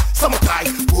 boka. Some guy,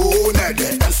 bone and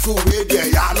so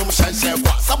ready, Yanum Shansha,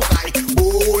 some guy,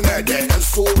 bone and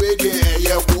so ready,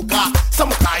 yeah, boka. Some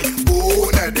guy,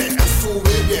 bone and so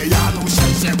ready, Yanum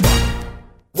Shansha.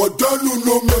 What do you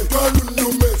know me,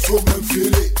 so man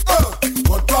feel it.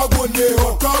 What trouble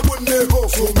never,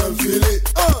 so man feel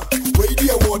it. Wait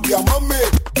there, what your mommy,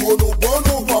 bono,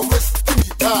 while wasting me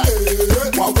time,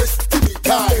 while wasting me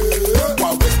time,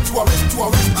 while wasting me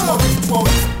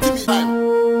time.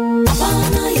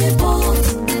 Abana ye bot,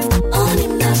 on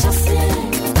him na chasse.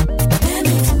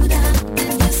 Emi tuda,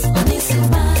 yes, on his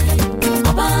survive.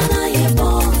 Abana ye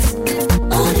bot,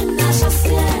 on him na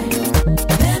chasse.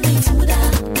 Emi tuda,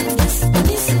 yes, on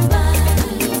his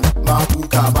survive.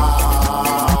 Mabukaba.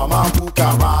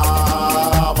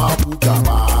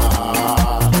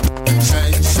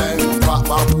 Shen,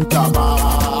 Mabukaba.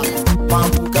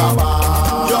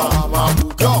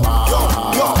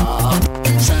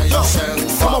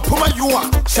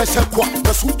 Shen, kwa,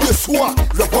 the soup is swa,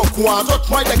 Rapokwa, not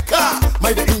mind the car,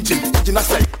 mind the engine I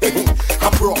say, I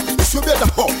bro, it should be the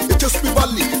home, it just be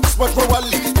valley, it's much more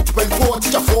valley, it's been 4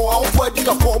 teacher 4 hours, where did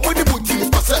I fall, when the booty,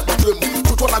 I said, to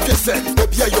what I just said,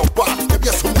 maybe your bar,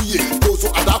 maybe some year, those who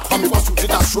are that coming was to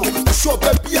that show, the show,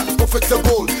 baby, perfect the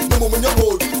goal, no moment you're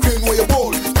old, green where you're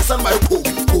bold, it's on my home,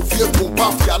 go via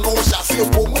Pumpafia, no chassis, a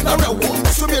woman, I real one,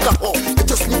 it should be the home, it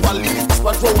just me valley, it's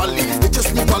much more valley, it just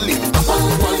me valley, I'm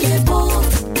valley.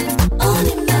 On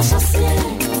him na chasse,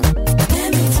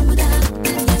 emi tuda,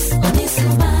 yes, on his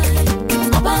survive.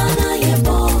 Abana ye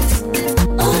bot,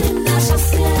 on him na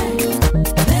chasse,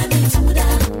 emi tuda,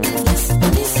 yes,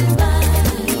 on his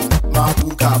survive.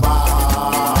 Mabukaba.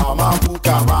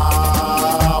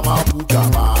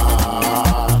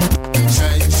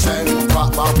 Shen,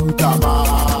 Mabukaba.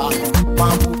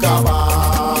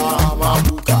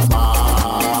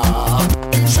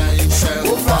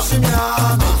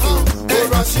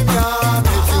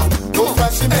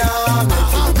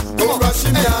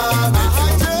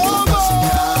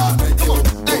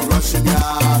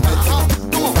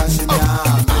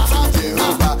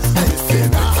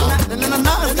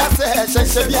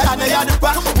 Shabiana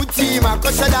Yadapa, Utima,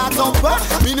 Koshada Tompa,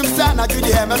 Minum Sana,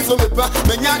 Judy Hammer, Somipa,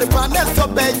 Menyana Panes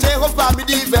of Bay,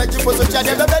 family, vegetable,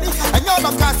 Chadabadi, and you're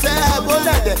not Cassa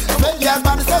Bonade, Fedia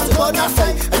Banisas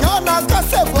Bonasai, and you're not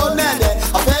Cassa Bonade,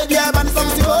 a Fedia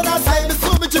Banisas Bonasai, the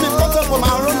Sumit in the photo from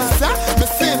our own son, the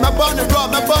same, my bonnet raw,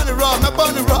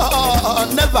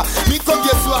 never, Nico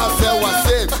gets what I was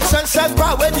saying, Sunshine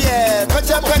Power, yeah,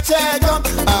 Pacha, wait here, Pachega,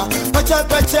 what's up,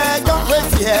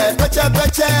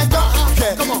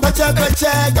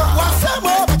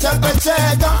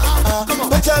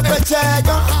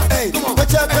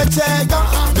 Pachega,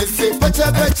 Missy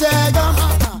Pachega,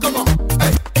 come on,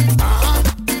 hey,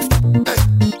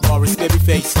 Morris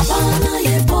Babyface. Abana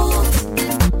ye bot,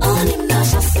 on him na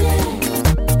chasse,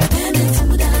 emi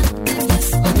tuda,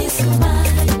 yes, on his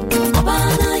survive.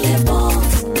 Abana ye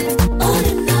bot, on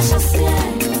him na chasse,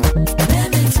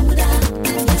 emi tuda,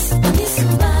 yes, on his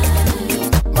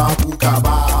survive.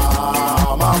 Mabukaba.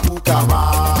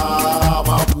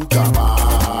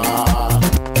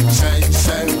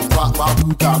 Shen,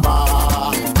 Mabukaba.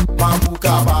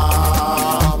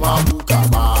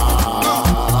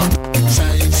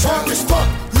 Shen, stop,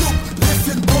 look,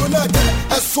 listen, Bonade,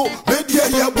 and so, media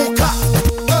yabuka.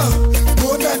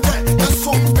 Bonade, and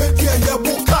so, media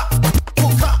yabuka.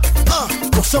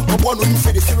 No shampoo one on you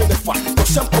say the seven if no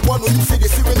shampoo one on you say the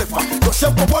seven if no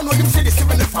shampoo one on you say the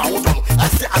seven if I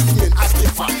say asking,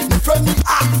 the friend me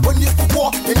when you go,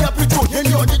 and you have to do, and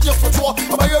you're just for tour,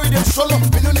 about your idea solo,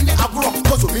 and you need a bro,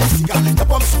 because of Messica, the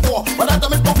bomb support, but I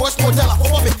don't make my voice more than a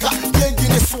whole of a car, the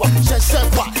engine is what,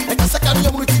 Shenpa, and the second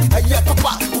community, I hear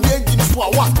Papa, the engine is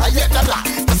what, I hear Dada,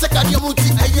 the second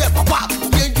community, I hear Papa,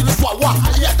 the engine is what,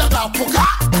 I hear Dada, Poka.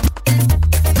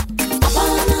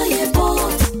 Abana ye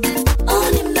bot,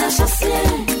 on him na chasse,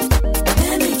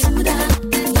 emi tuda,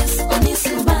 yes, on his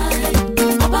survive.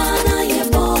 Abana ye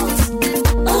bot,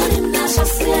 on him na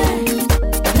chasse,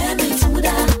 emi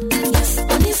tuda, yes,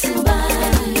 on his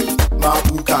survive.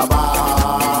 Mabukaba.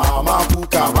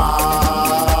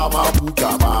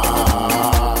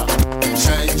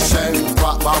 Shen,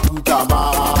 Mabukaba.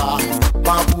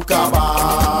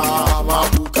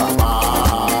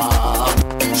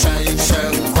 Shen,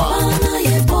 Abana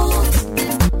ye bot,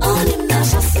 on him na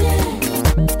chasse,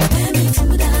 emi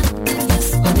tuda, yes,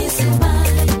 on his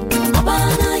survive.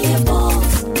 Abana ye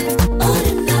bot, on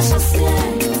him na chasse,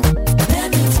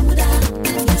 emi tuda,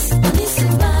 yes, on his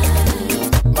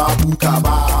survive.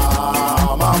 Mabukaba.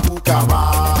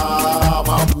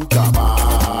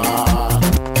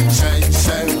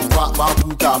 Shen,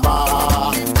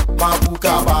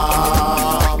 Mabukaba.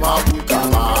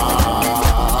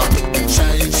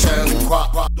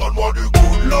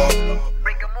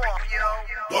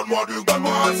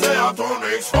 donne-moi assez à ton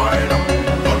X-File.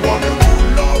 Donne-moi du good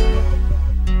love.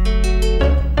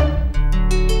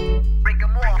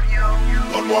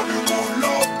 Donne-moi du good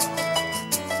love.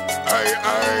 Hey,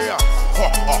 hey.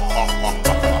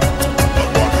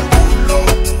 Donne-moi du good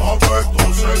love. Avec ton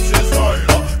sexy style.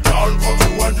 Gal, quand tu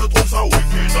vois, je trouve ça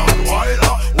wicked and wild.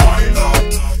 Wind up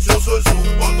sur ce zoom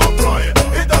butterfly.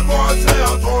 Et donne-moi assez à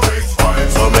ton X-File.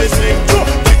 So me sing,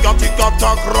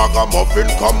 tic-tac, ragamuffin,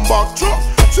 come back.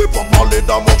 C'est pour parler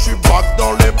d'amour, j'suis back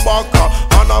dans les bacs.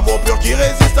 Un amour pur qui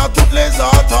résiste à toutes les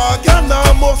attaques. Un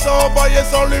amour sans faille et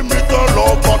sans limite.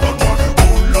 Love, donne-moi du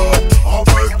good love.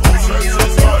 Avec ton sexy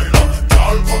style.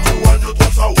 Gal, quand tu vois, je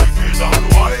trouve ça wicked and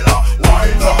wild.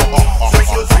 Wild up, sur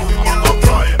ce zoom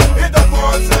butterfly. Et donne-moi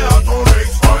assez à ton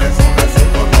X-File.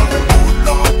 Donne-moi du good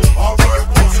love. Avec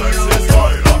ton sexy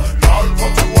style. Gal,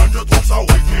 quand tu vois, je trouve ça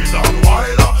wicked and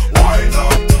wild. Wild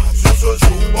up, sur ce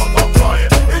zoom butterfly.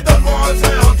 Et donne-moi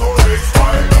assez à ton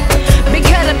X-File.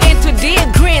 Because I'm into the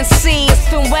green scenes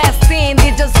from West End,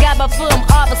 they just got my film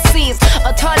overseas.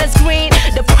 A tallest green,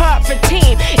 the perfect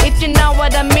team. If you know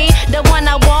what I mean, the one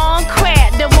I want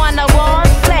crack, the one I want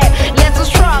flat. Let's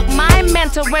struck my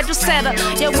mental where to settle.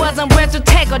 It wasn't where to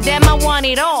take her, damn I want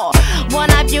it all.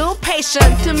 One of you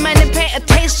patient, too many pay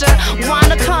attention.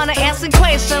 One corner ask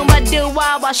equation, what do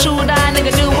why should I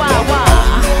nigga do why?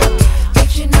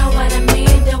 If you know what I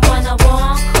mean, the one I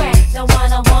want crack, the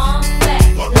one I want flat.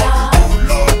 Love.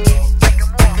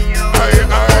 Hey,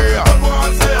 hey, donne-moi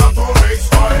assez à ton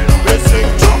X-File. Mais c'est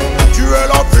que tu es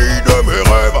la fille de mes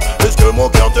rêves. Et ce que mon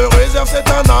cœur te réserve, c'est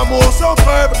un amour sans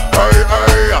trêve. Hey,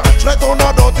 hey, j'serai ton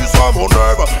Adam, tu seras mon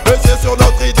œuvre. Et c'est sur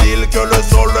notre idylle que le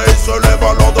soleil se lève.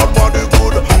 Alors donne-moi du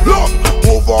good love.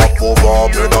 Pouvant,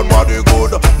 mais donne-moi du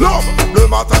good love. Le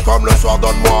matin comme le soir,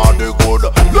 donne-moi du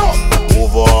good love.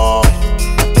 Pouvant.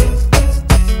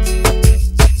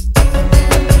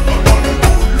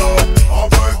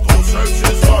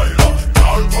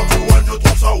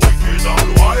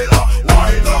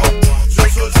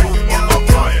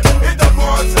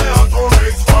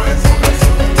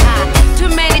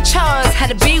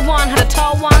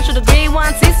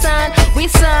 We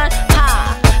son,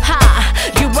 ha, ha,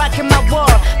 you rockin' my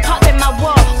world, poppin' my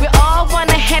world. We all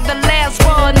wanna have the last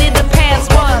word, need the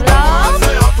password, love.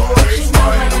 You know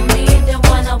what I mean, the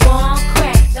one I want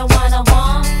crack, the one I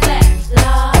want flat.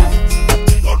 Love.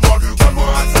 Donne-moi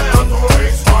assez à ton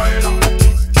X-File.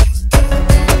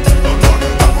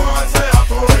 Donne-moi assez à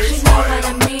ton You know what X-File.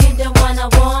 I mean, the one I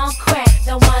want crack,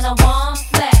 the one I want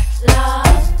flat.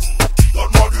 Love.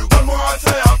 Donne-moi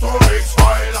assez à ton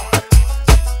X-File.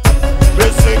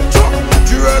 Mais c'est que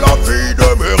tu es la fille de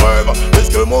mes rêves. Et ce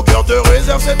que mon cœur te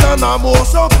réserve, c'est un amour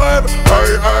sans trêve.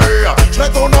 Hey, hey, j'serai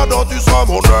ton Adam, tu seras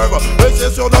mon œuvre. Et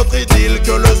c'est sur notre idylle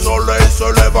que le soleil se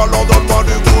lève. Alors donne-moi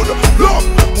du good love.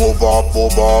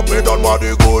 Pouvant, mais donne-moi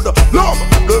du good love.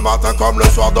 Le matin comme le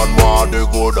soir, donne-moi du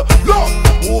good love.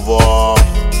 Pouvant.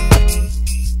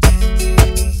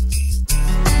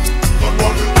 Donne-moi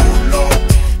du good love.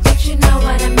 If you know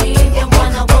what I mean, the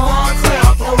one I want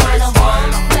crack, the one I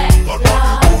want flat.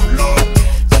 Love.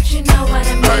 If you know what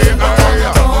I mean, the one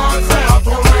I want crack,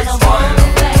 the one I want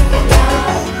flat.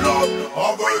 Love.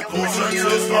 Avec ton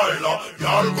sexy style,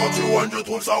 gal, quand tu whines, je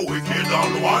trouve ça wicked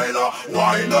and wild.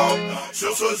 Wind up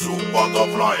sur ce zoom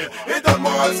butterfly. Et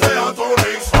donne-moi assez à ton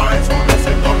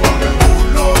X-File.